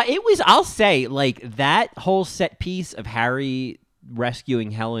 It was, I'll say, like, that whole set piece of Harry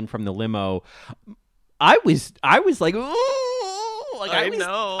rescuing Helen from the limo, I was like, ooh, like I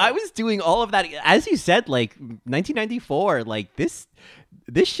know. I was doing all of that. As you said, like 1994, like this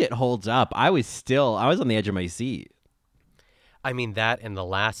shit holds up. I was on the edge of my seat. I mean, that and the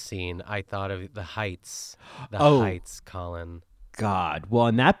last scene, I thought of the heights. Oh. Heights, Colin. God. Well,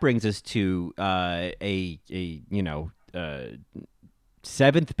 and that brings us to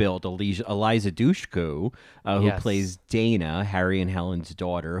seventh build Eliza Dushku, who Yes. plays Dana, Harry and Helen's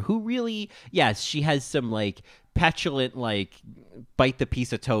daughter, who really, yes, she has some like petulant, like bite the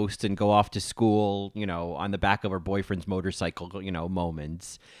piece of toast and go off to school, on the back of her boyfriend's motorcycle,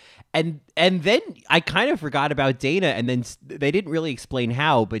 moments. And then I kind of forgot about Dana, and then they didn't really explain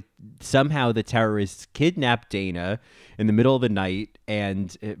how, but somehow the terrorists kidnapped Dana in the middle of the night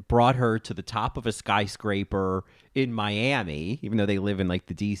and brought her to the top of a skyscraper in Miami, even though they live in like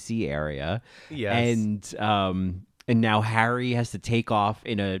the DC area. Yes. And now Harry has to take off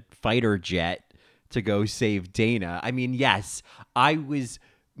in a fighter jet to go save Dana. I mean, yes,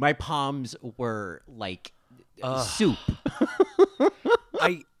 my palms were like soup.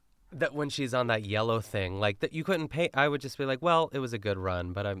 That when she's on that yellow thing, like that you couldn't pay. I would just be like, well, it was a good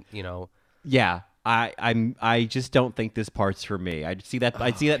run, but Yeah, I just don't think this part's for me. I'd see that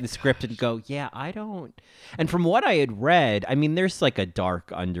in the script and go, yeah, I don't. And from what I had read, I mean, there's like a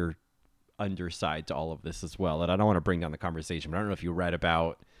dark underside to all of this as well. And I don't want to bring down the conversation, but I don't know if you read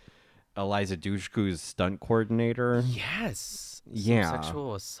about Eliza Dushku's stunt coordinator. yes, Yeah. some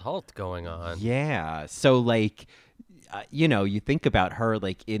sexual assault going on. Yeah. So like, you think about her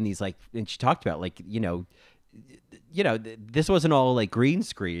like in these like, and she talked about like, this wasn't all like green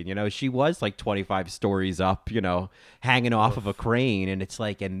screen, she was like 25 stories up, hanging off of a crane. And it's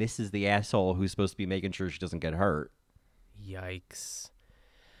like, and this is the asshole who's supposed to be making sure she doesn't get hurt. Yikes.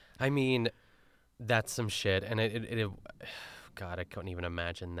 I mean, that's some shit. And it God, I couldn't even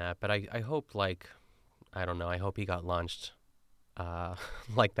imagine that. But I hope I don't know. I hope he got launched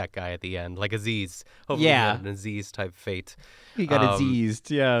like that guy at the end, like Aziz. Hopefully Yeah. he had an Aziz type fate. He got Azized,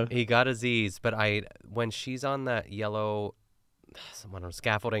 yeah. He got Aziz, but when she's on that yellow,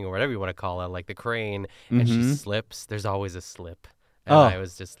 scaffolding or whatever you want to call it, like the crane, and she slips, there's always a slip. And I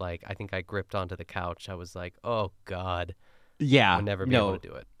was just like, I think I gripped onto the couch. I was like, oh God, Yeah. I'll never be able to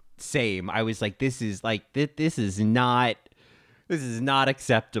do it. Same. I was like, this is not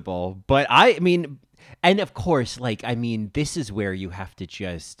acceptable. But I mean, and of course, this is where you have to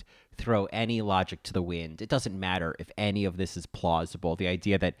just throw any logic to the wind. It doesn't matter if any of this is plausible. The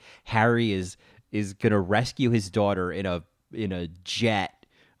idea that Harry is going to rescue his daughter in a jet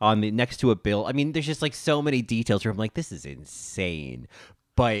next to a bill. I mean, there's just like so many details where I'm like, this is insane.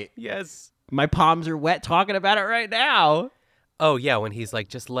 But Yes. my palms are wet talking about it right now. Oh, yeah, when he's like,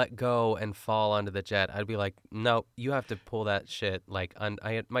 just let go and fall onto the jet, I'd be like, no, you have to pull that shit. Like,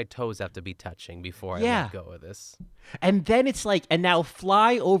 my toes have to be touching before I let go of this. And then it's like, and now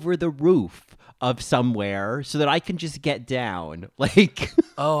fly over the roof of somewhere so that I can just get down. Like,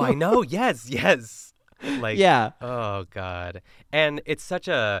 Oh, I know. Yes. Like, Yeah. Oh, God. And it's such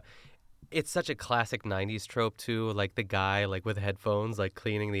a, it's such a classic 90s trope too, like the guy like with headphones like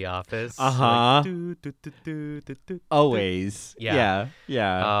cleaning the office. Uh-huh. Like, Always. Yeah.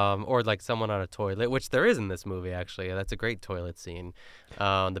 Yeah. Or like someone on a toilet, which there is in this movie actually. That's a great toilet scene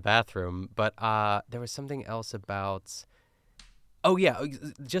in the bathroom. But there was something else about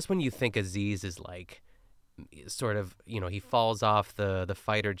just when you think Aziz is like sort of, he falls off the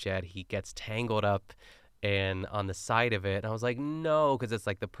fighter jet, he gets tangled up and on the side of it, and I was like, no, because it's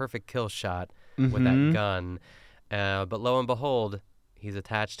like the perfect kill shot with that gun. But lo and behold, he's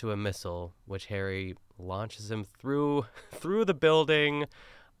attached to a missile, which Harry launches him through the building,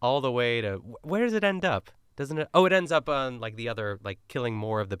 all the way to where does it end up? Doesn't it? Oh, it ends up on like the other, like killing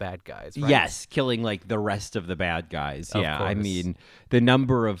more of the bad guys. Right? Yes, killing like the rest of the bad guys. Of Yeah, I course. mean the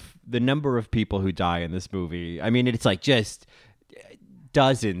number of people who die in this movie. I mean, it's like just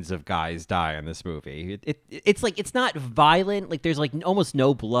dozens of guys die in this movie. It's like it's not violent. Like there's like almost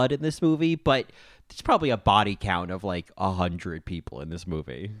no blood in this movie, but there's probably a body count of like 100 people in this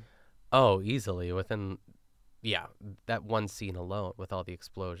movie. Oh, easily within. Yeah, that one scene alone with all the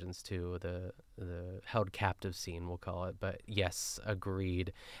explosions too, the held captive scene, we'll call it. But yes,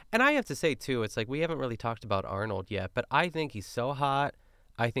 agreed. And I have to say too, it's like we haven't really talked about Arnold yet, but I think he's so hot.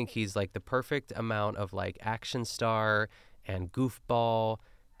 I think he's like the perfect amount of like action star and goofball,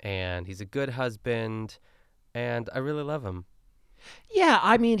 and he's a good husband, and I really love him. Yeah,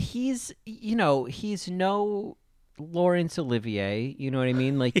 I mean he's no Laurence Olivier, you know what I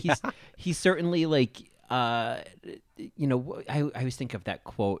mean? Like he's certainly like I always think of that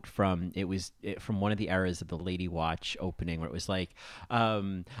quote from one of the eras of the Lady Watch opening where it was like,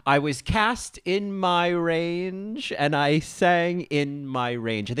 I was cast in my range and I sang in my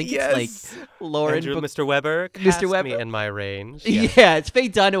range. I think it's like Lauren Andrew, Mr. Weber, Mr. cast Weber. me in my range. Yeah, it's Faye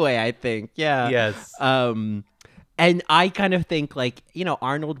Dunaway, I think. Yeah. Yes. And I kind of think like,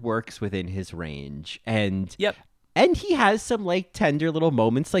 Arnold works within his range and Yep. And he has some like tender little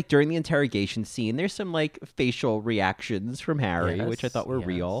moments, like during the interrogation scene. There's some like facial reactions from Harry, which I thought were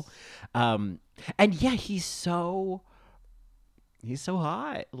real. And yeah, he's so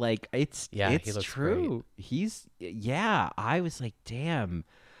hot. Like it's he looks true. I was like, damn.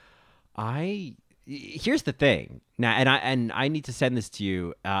 Here's the thing now, and I need to send this to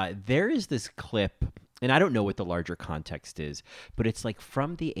you. There is this clip. And I don't know what the larger context is, but it's like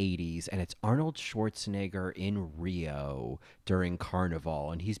from the 80s, and it's Arnold Schwarzenegger in Rio during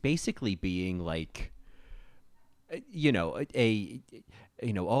Carnival, and he's basically being like, I'm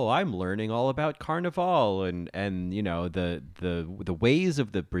learning all about Carnival and the ways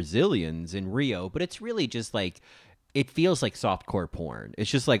of the Brazilians in Rio, but it's really just like, it feels like softcore porn. It's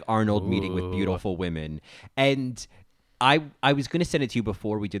just like Arnold meeting with beautiful women, and I was going to send it to you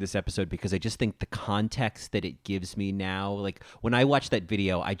before we did this episode because I just think the context that it gives me now, like when I watch that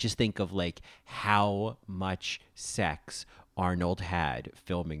video, I just think of like how much sex Arnold had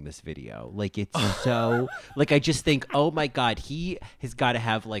filming this video. Like it's so like I just think, oh my God, he has got to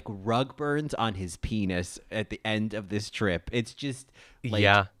have like rug burns on his penis at the end of this trip. It's just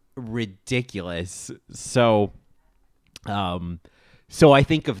like ridiculous. So I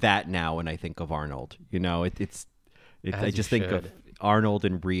think of that now when I think of Arnold. I just think of Arnold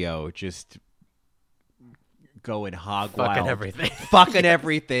and Rio just going hog wild. Fucking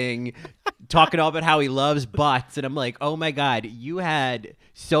everything. Talking all about how he loves butts. And I'm like, oh my God, you had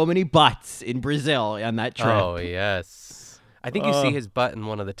so many butts in Brazil on that trip. Oh, yes. I think you see his butt in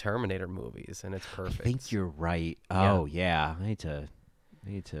one of the Terminator movies, and it's perfect. I think you're right. Oh, yeah. I need to I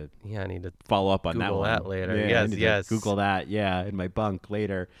need to follow up on Google that that later. Yeah, Yes. Google that, in my bunk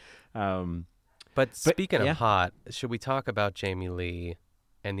later. But speaking of hot, should we talk about Jamie Lee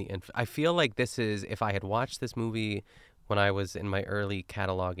and the I feel like this is, if I had watched this movie when I was in my early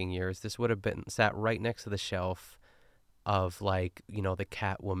cataloging years, this would have been sat right next to the shelf of like, the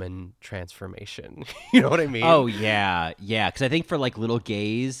Catwoman transformation. You know what I mean? Oh, yeah. Yeah, because I think for like little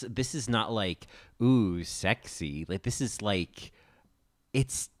gays, this is not like, ooh, sexy. Like this is like,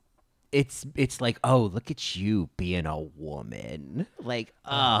 it's like, oh, look at you being a woman. Like,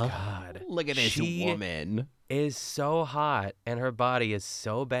 oh God, look at this woman. Is so hot and her body is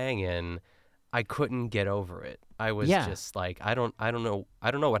so banging. I couldn't get over it. I was just like, I don't know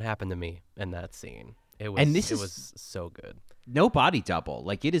what happened to me in that scene. It was so good. No body double.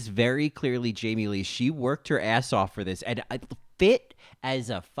 Like it is very clearly Jamie Lee. She worked her ass off for this and fit as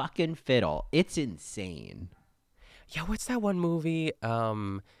a fucking fiddle. It's insane. Yeah, what's that one movie?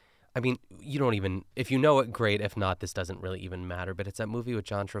 I mean, you don't even, if you know it, great. If not, this doesn't really even matter. But it's that movie with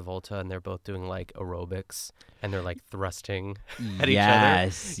John Travolta, and they're both doing like aerobics, and they're like thrusting at each other.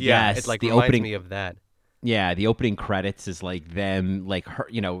 Yes. It like reminds me of that. Yeah, the opening credits is like them, like her,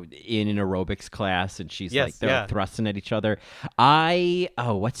 in an aerobics class, and she's like they're thrusting at each other.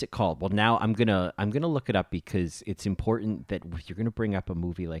 What's it called? Well, now I'm gonna look it up because it's important that if you're gonna bring up a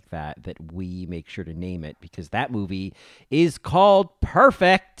movie like that we make sure to name it, because that movie is called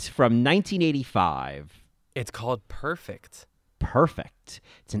Perfect from 1985. It's called Perfect. Perfect.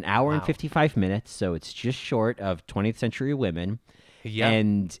 It's an hour and 55 minutes, so it's just short of 20th Century Women. Yeah.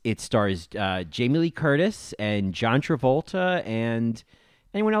 And it stars Jamie Lee Curtis and John Travolta and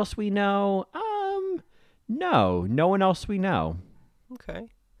anyone else we know? No one else we know. Okay.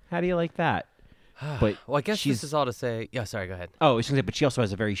 How do you like that? But well, I guess this is all to say. Yeah, sorry, go ahead. Oh, I was going to say, but she also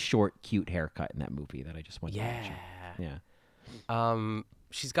has a very short, cute haircut in that movie that I just want to mention. Yeah.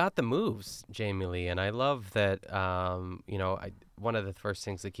 She's got the moves, Jamie Lee, and I love that. One of the first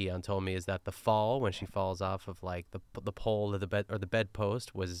things that Keon told me is that the fall, when she falls off of like the pole of the bed or the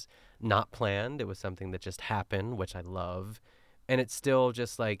bedpost, was not planned. It was something that just happened, which I love, and it's still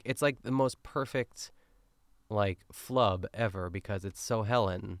just like it's like the most perfect like flub ever, because it's so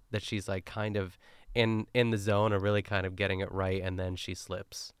Helen that she's like kind of in the zone of really kind of getting it right, and then she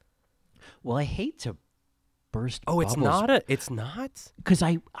slips. Well, I hate to burst bubbles. It's not? Because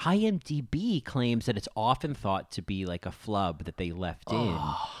IMDb claims that it's often thought to be like a flub that they left in,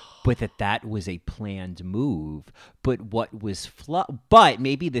 but that was a planned move. But what was but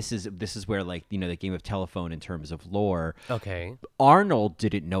maybe this is where, like, the game of telephone in terms of lore. Okay. Arnold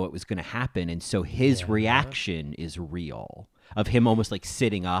didn't know it was going to happen, and so his reaction is real. Of him almost like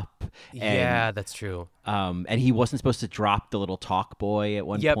sitting up. Yeah, that's true. And he wasn't supposed to drop the little talk boy at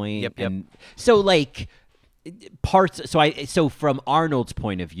one point. Yep. And so like parts. So from Arnold's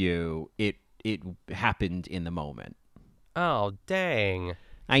point of view, it happened in the moment. Oh, dang.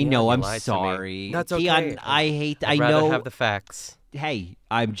 I know. I'm sorry. That's okay. Keon, I'd rather have the facts. Hey,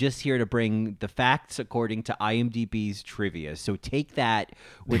 I'm just here to bring the facts according to IMDb's trivia. So take that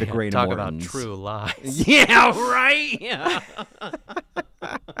with a grain of Talk Morton's. about true lies. Yeah, right? Yeah.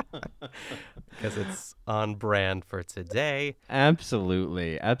 Because it's on brand for today.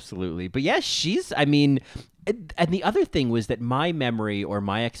 Absolutely. But yes, and the other thing was that my memory or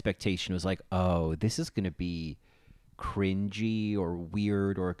my expectation was like, oh, this is going to be cringy or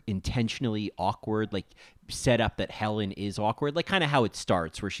weird or intentionally awkward, like set up that Helen is awkward, like kind of how it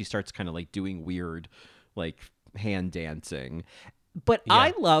starts, where she starts kind of like doing weird like hand dancing. But yeah.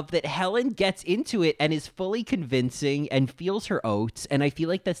 I love that Helen gets into it and is fully convincing and feels her oats, and I feel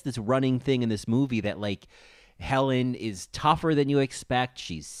like that's this running thing in this movie, that like Helen is tougher than you expect,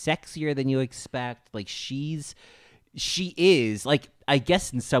 she's sexier than you expect, like she is, like, I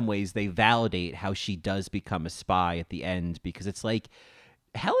guess in some ways they validate how she does become a spy at the end, because it's like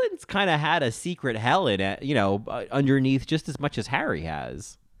Helen's kind of had a secret Helen, underneath just as much as Harry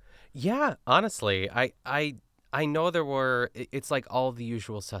has. Yeah, honestly, I know there were, it's like all the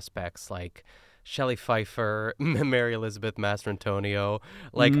usual suspects, like Shelley Pfeiffer, Mary Elizabeth Mastrantonio,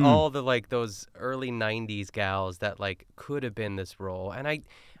 like all the like those early 90s gals that like could have been this role. And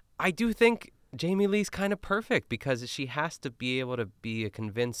I do think Jamie Lee's kind of perfect, because she has to be able to be a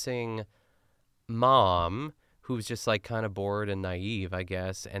convincing mom who's just like kind of bored and naive, I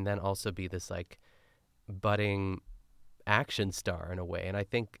guess, and then also be this like budding action star in a way. And I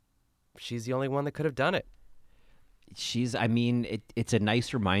think she's the only one that could have done it. It's a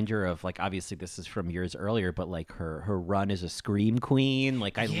nice reminder of, like, obviously this is from years earlier, but like her run as a scream queen.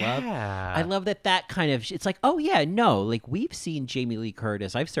 Like, I love that kind of, it's like, oh yeah, no, like we've seen Jamie Lee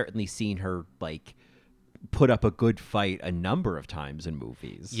Curtis. I've certainly seen her like put up a good fight a number of times in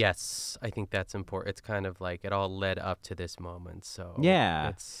movies. Yes, I think that's important. It's kind of like it all led up to this moment. So yeah,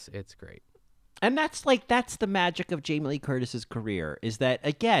 it's great. And that's the magic of Jamie Lee Curtis's career, is that,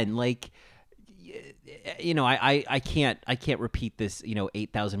 again, like, I can't repeat this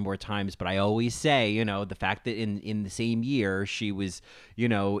 8,000 more times, but I always say, the fact that in the same year she was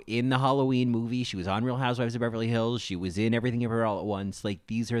in the Halloween movie, she was on Real Housewives of Beverly Hills, she was in Everything Everywhere All at Once. Like,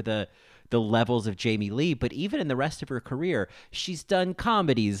 these are the levels of Jamie Lee. But even in the rest of her career, she's done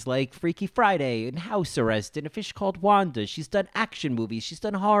comedies like Freaky Friday and House Arrest and A Fish Called Wanda. She's done action movies, she's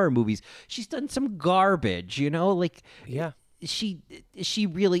done horror movies, she's done some garbage, like, yeah. She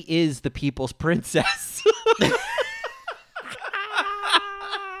really is the people's princess.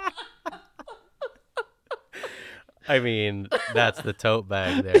 I mean, that's the tote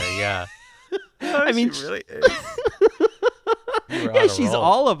bag there, yeah. I mean, she really is. Yeah, she's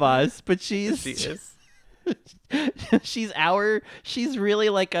all of us, but she is. She's really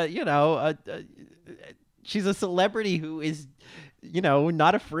like she's a celebrity who is,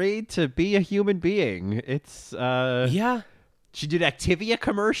 not afraid to be a human being. It's yeah. She did Activia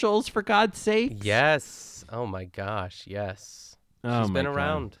commercials, for God's sake. Yes. Oh my gosh, yes. Oh, She's my been God.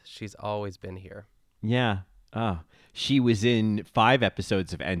 around. She's always been here. Yeah. Oh, she was in 5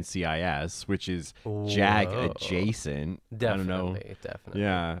 episodes of NCIS, which is JAG Whoa. adjacent. I don't know. Definitely.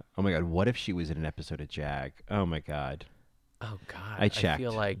 Yeah. Oh my God. What if she was in an episode of JAG? Oh my God. Oh God. I checked.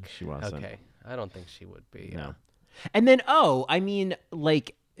 feel like She wasn't. Okay. I don't think she would be. No. And then, I mean,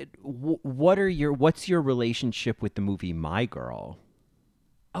 like, what's your relationship with the movie My Girl?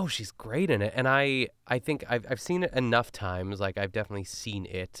 Oh, she's great in it, and I think I've seen it enough times. Like I've definitely seen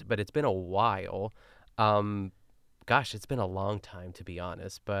it, but it's been a while. Gosh, it's been a long time to be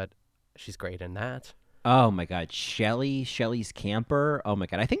honest, but she's great in that. Oh my God, Shelley's Camper. Oh my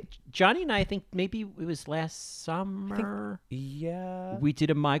God, I think Johnny and I think maybe it was last summer. Yeah. We did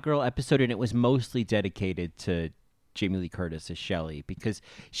a My Girl episode, and it was mostly dedicated to Jamie Lee Curtis as Shelley because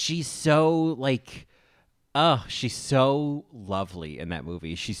she's so like. Oh, she's so lovely in that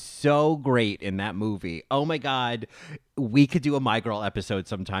movie. She's so great in that movie. Oh my God. We could do a My Girl episode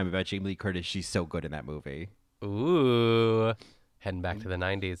sometime about Jamie Lee Curtis. She's so good in that movie. Ooh. Heading back to the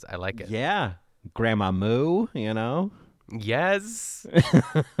 90s. I like it. Yeah. Grandma Moo, you know? Yes.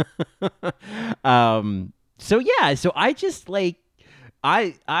 So I just like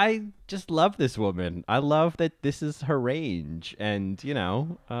I just love this woman. I love that this is her range and, you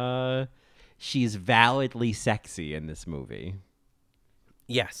know, she's validly sexy in this movie.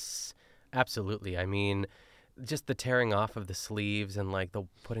 Yes, absolutely. I mean, just the tearing off of the sleeves and like the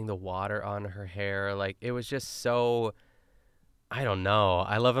putting the water on her hair, like it was just so, I don't know.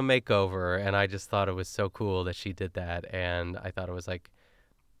 I love a makeover, and I just thought it was so cool that she did that, and I thought it was like,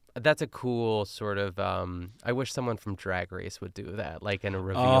 that's a cool sort of. I wish someone from Drag Race would do that, like in a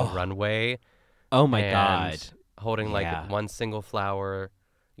reveal runway. Oh my and God! Holding Yeah. like one single flower,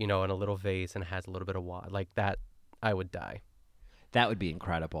 you know, in a little vase, and it has a little bit of water, like that. I would die. That would be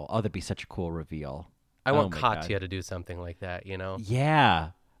incredible. Oh, that'd be such a cool reveal. I want my God. Katya to do something like that, you know? Yeah.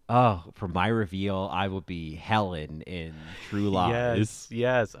 Oh, for my reveal, I will be Helen in True Lies.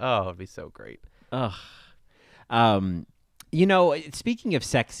 Yes. Oh, it'd be so great. Ugh. You know, speaking of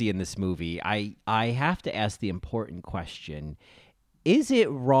sexy in this movie, I have to ask the important question. Is it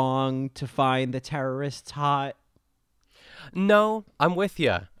wrong to find the terrorists hot? No, I'm with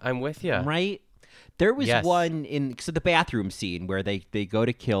you. Right? There was Yes. one the bathroom scene where they go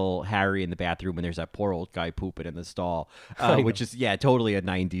to kill Harry in the bathroom and there's that poor old guy pooping in the stall, which is, totally a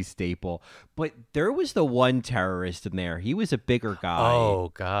 90s staple. But there was the one terrorist in there. He was a bigger guy.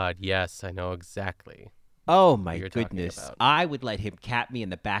 Oh, God. Yes, I know exactly. Oh, my you're talking goodness. about. I would let him cap me in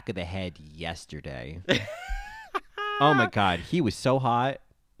the back of the head yesterday. Oh, my God. He was so hot.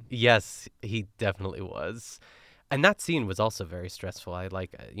 Yes, he definitely was. And that scene was also very stressful. I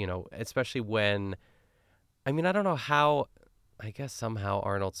like, you know, especially when, I mean, I don't know how, I guess somehow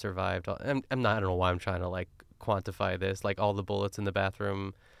Arnold survived. I don't know why I'm trying to like quantify this, like all the bullets in the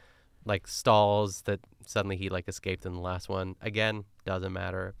bathroom, like stalls that suddenly he like escaped in the last one. Again, doesn't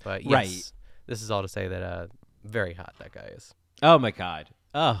matter. But yes, Right. This is all to say that very hot that guy is. Oh, my God.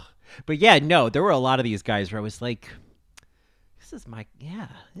 Oh, but yeah, no, there were a lot of these guys where I was like,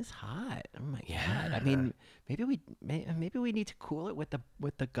 it's hot. Oh my God. I mean, maybe we need to cool it with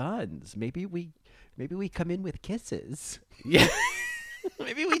the guns. Maybe we come in with kisses. Yeah.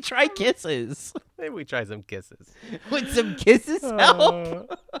 Maybe we try kisses. Maybe we try some kisses. Would some kisses help?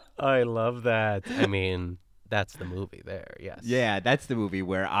 I love that. I mean, that's the movie there. Yes. Yeah, that's the movie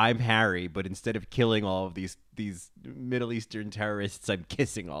where I'm Harry, but instead of killing all of these Middle Eastern terrorists, I'm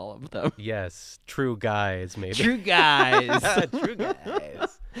kissing all of them. Yes. True guys, maybe. True guys. True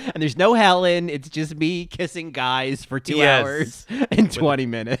guys. And there's no Helen. It's just me kissing guys for 2 Yes. hours and 20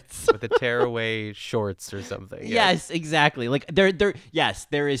 minutes. With the tearaway shorts or something. Yes, exactly. Like there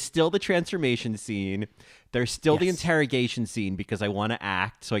is still the transformation scene. There's still the Yes. interrogation scene because I want to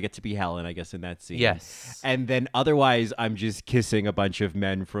act, so I get to be Helen, I guess, in that scene. Yes. And then otherwise, I'm just kissing a bunch of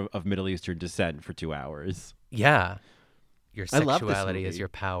men of Middle Eastern descent for 2 hours. Yeah. Your I love this sexuality is movie. your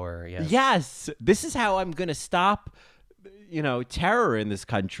power. Yes. Yes, this is how I'm gonna stop, terror in this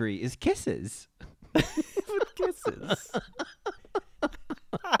country is kisses. Kisses.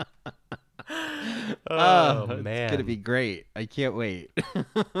 Oh, man. It's gonna be great. I can't wait.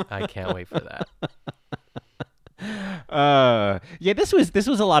 I can't wait for that. This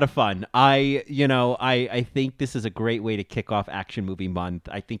was a lot of fun. I think this is a great way to kick off Action Movie Month.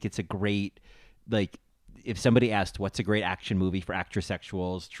 I think it's a great, like, if somebody asked what's a great action movie for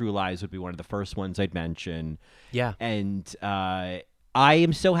actrosexuals, True Lies would be one of the first ones I'd mention. Yeah. And I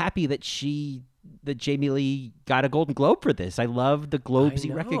am so happy that Jamie Lee got a Golden Globe for this. I love the Globesy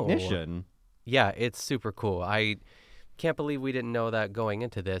know. recognition. Yeah, it's super cool. I can't believe we didn't know that going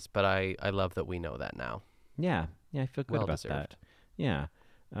into this, but I love that we know that now. Yeah, I feel good Well about deserved. that. Yeah.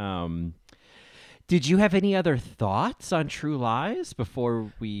 Did you have any other thoughts on True Lies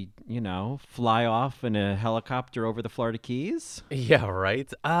before we, fly off in a helicopter over the Florida Keys? Yeah,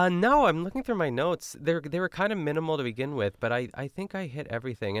 right. No, I'm looking through my notes. They were kind of minimal to begin with, but I think I hit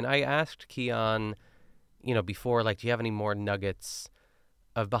everything. And I asked Keon, before, like, do you have any more nuggets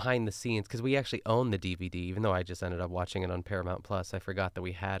of behind the scenes? Because we actually own the DVD, even though I just ended up watching it on Paramount Plus. I forgot that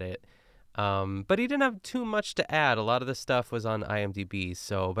we had it. But he didn't have too much to add. A lot of the stuff was on IMDb.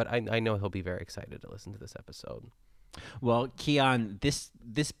 But I know he'll be very excited to listen to this episode. Well, Keon, this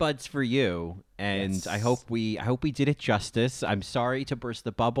bud's for you, and Yes. I hope we did it justice. I'm sorry to burst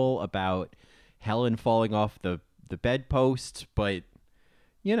the bubble about Helen falling off the bedpost, but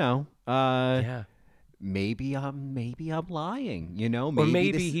Yeah. maybe I'm lying. Or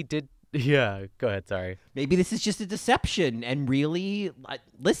maybe this, he did. Yeah, go ahead. Sorry. maybe this is just a deception. And really,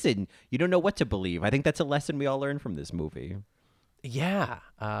 listen, you don't know what to believe. I think that's a lesson we all learn from this movie. Yeah,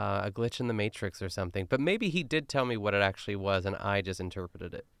 a glitch in the Matrix or something. But maybe he did tell me what it actually was, and I just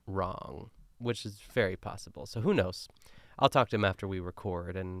interpreted it wrong, which is very possible. So who knows? I'll talk to him after we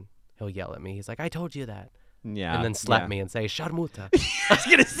record, and he'll yell at me. He's like, "I told you that," Yeah, and then slap me and say, "Sharmuta." I was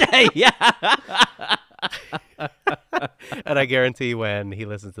gonna say, yeah. And I guarantee when he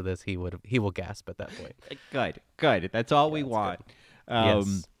listens to this, he will gasp at that point. Good. That's all we want.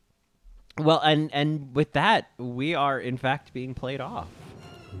 Yes. Well, and with that, we are in fact being played off.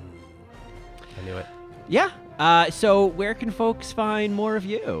 I knew it. Yeah. So where can folks find more of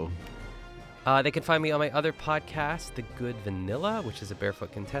you? They can find me on my other podcast, The Good Vanilla, which is a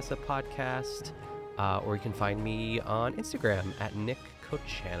Barefoot Contessa podcast. Or you can find me on Instagram at Nick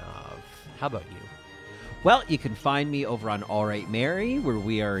Kochanov. How about you? Well, you can find me over on All Right Mary, where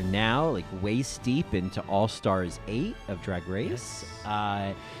we are now like waist deep into All Stars 8 of Drag Race.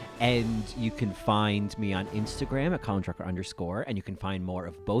 And you can find me on Instagram at ColinDrucker_, and you can find more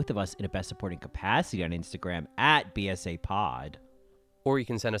of both of us in a Best Supporting capacity on Instagram at BSAPod. Or you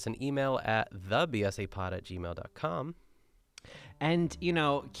can send us an email at thebsapod@gmail.com. And,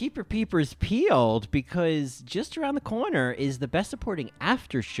 keep your peepers peeled, because just around the corner is the Best Supporting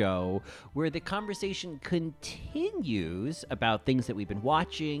After Show, where the conversation continues about things that we've been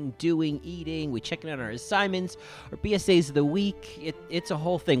watching, doing, eating. We check in on our assignments, our BSAs of the week. It's a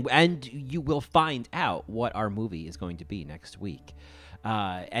whole thing. And you will find out what our movie is going to be next week.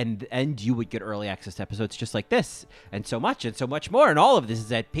 And you would get early access to episodes just like this, and so much more. And all of this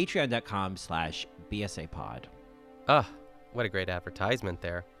is at patreon.com/BSApod. What a great advertisement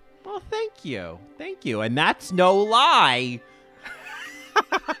there. Well, thank you. And that's no lie.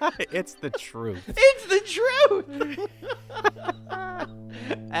 It's the truth. It's the truth.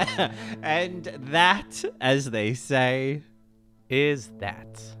 And that, as they say, Is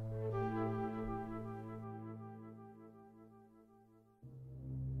that.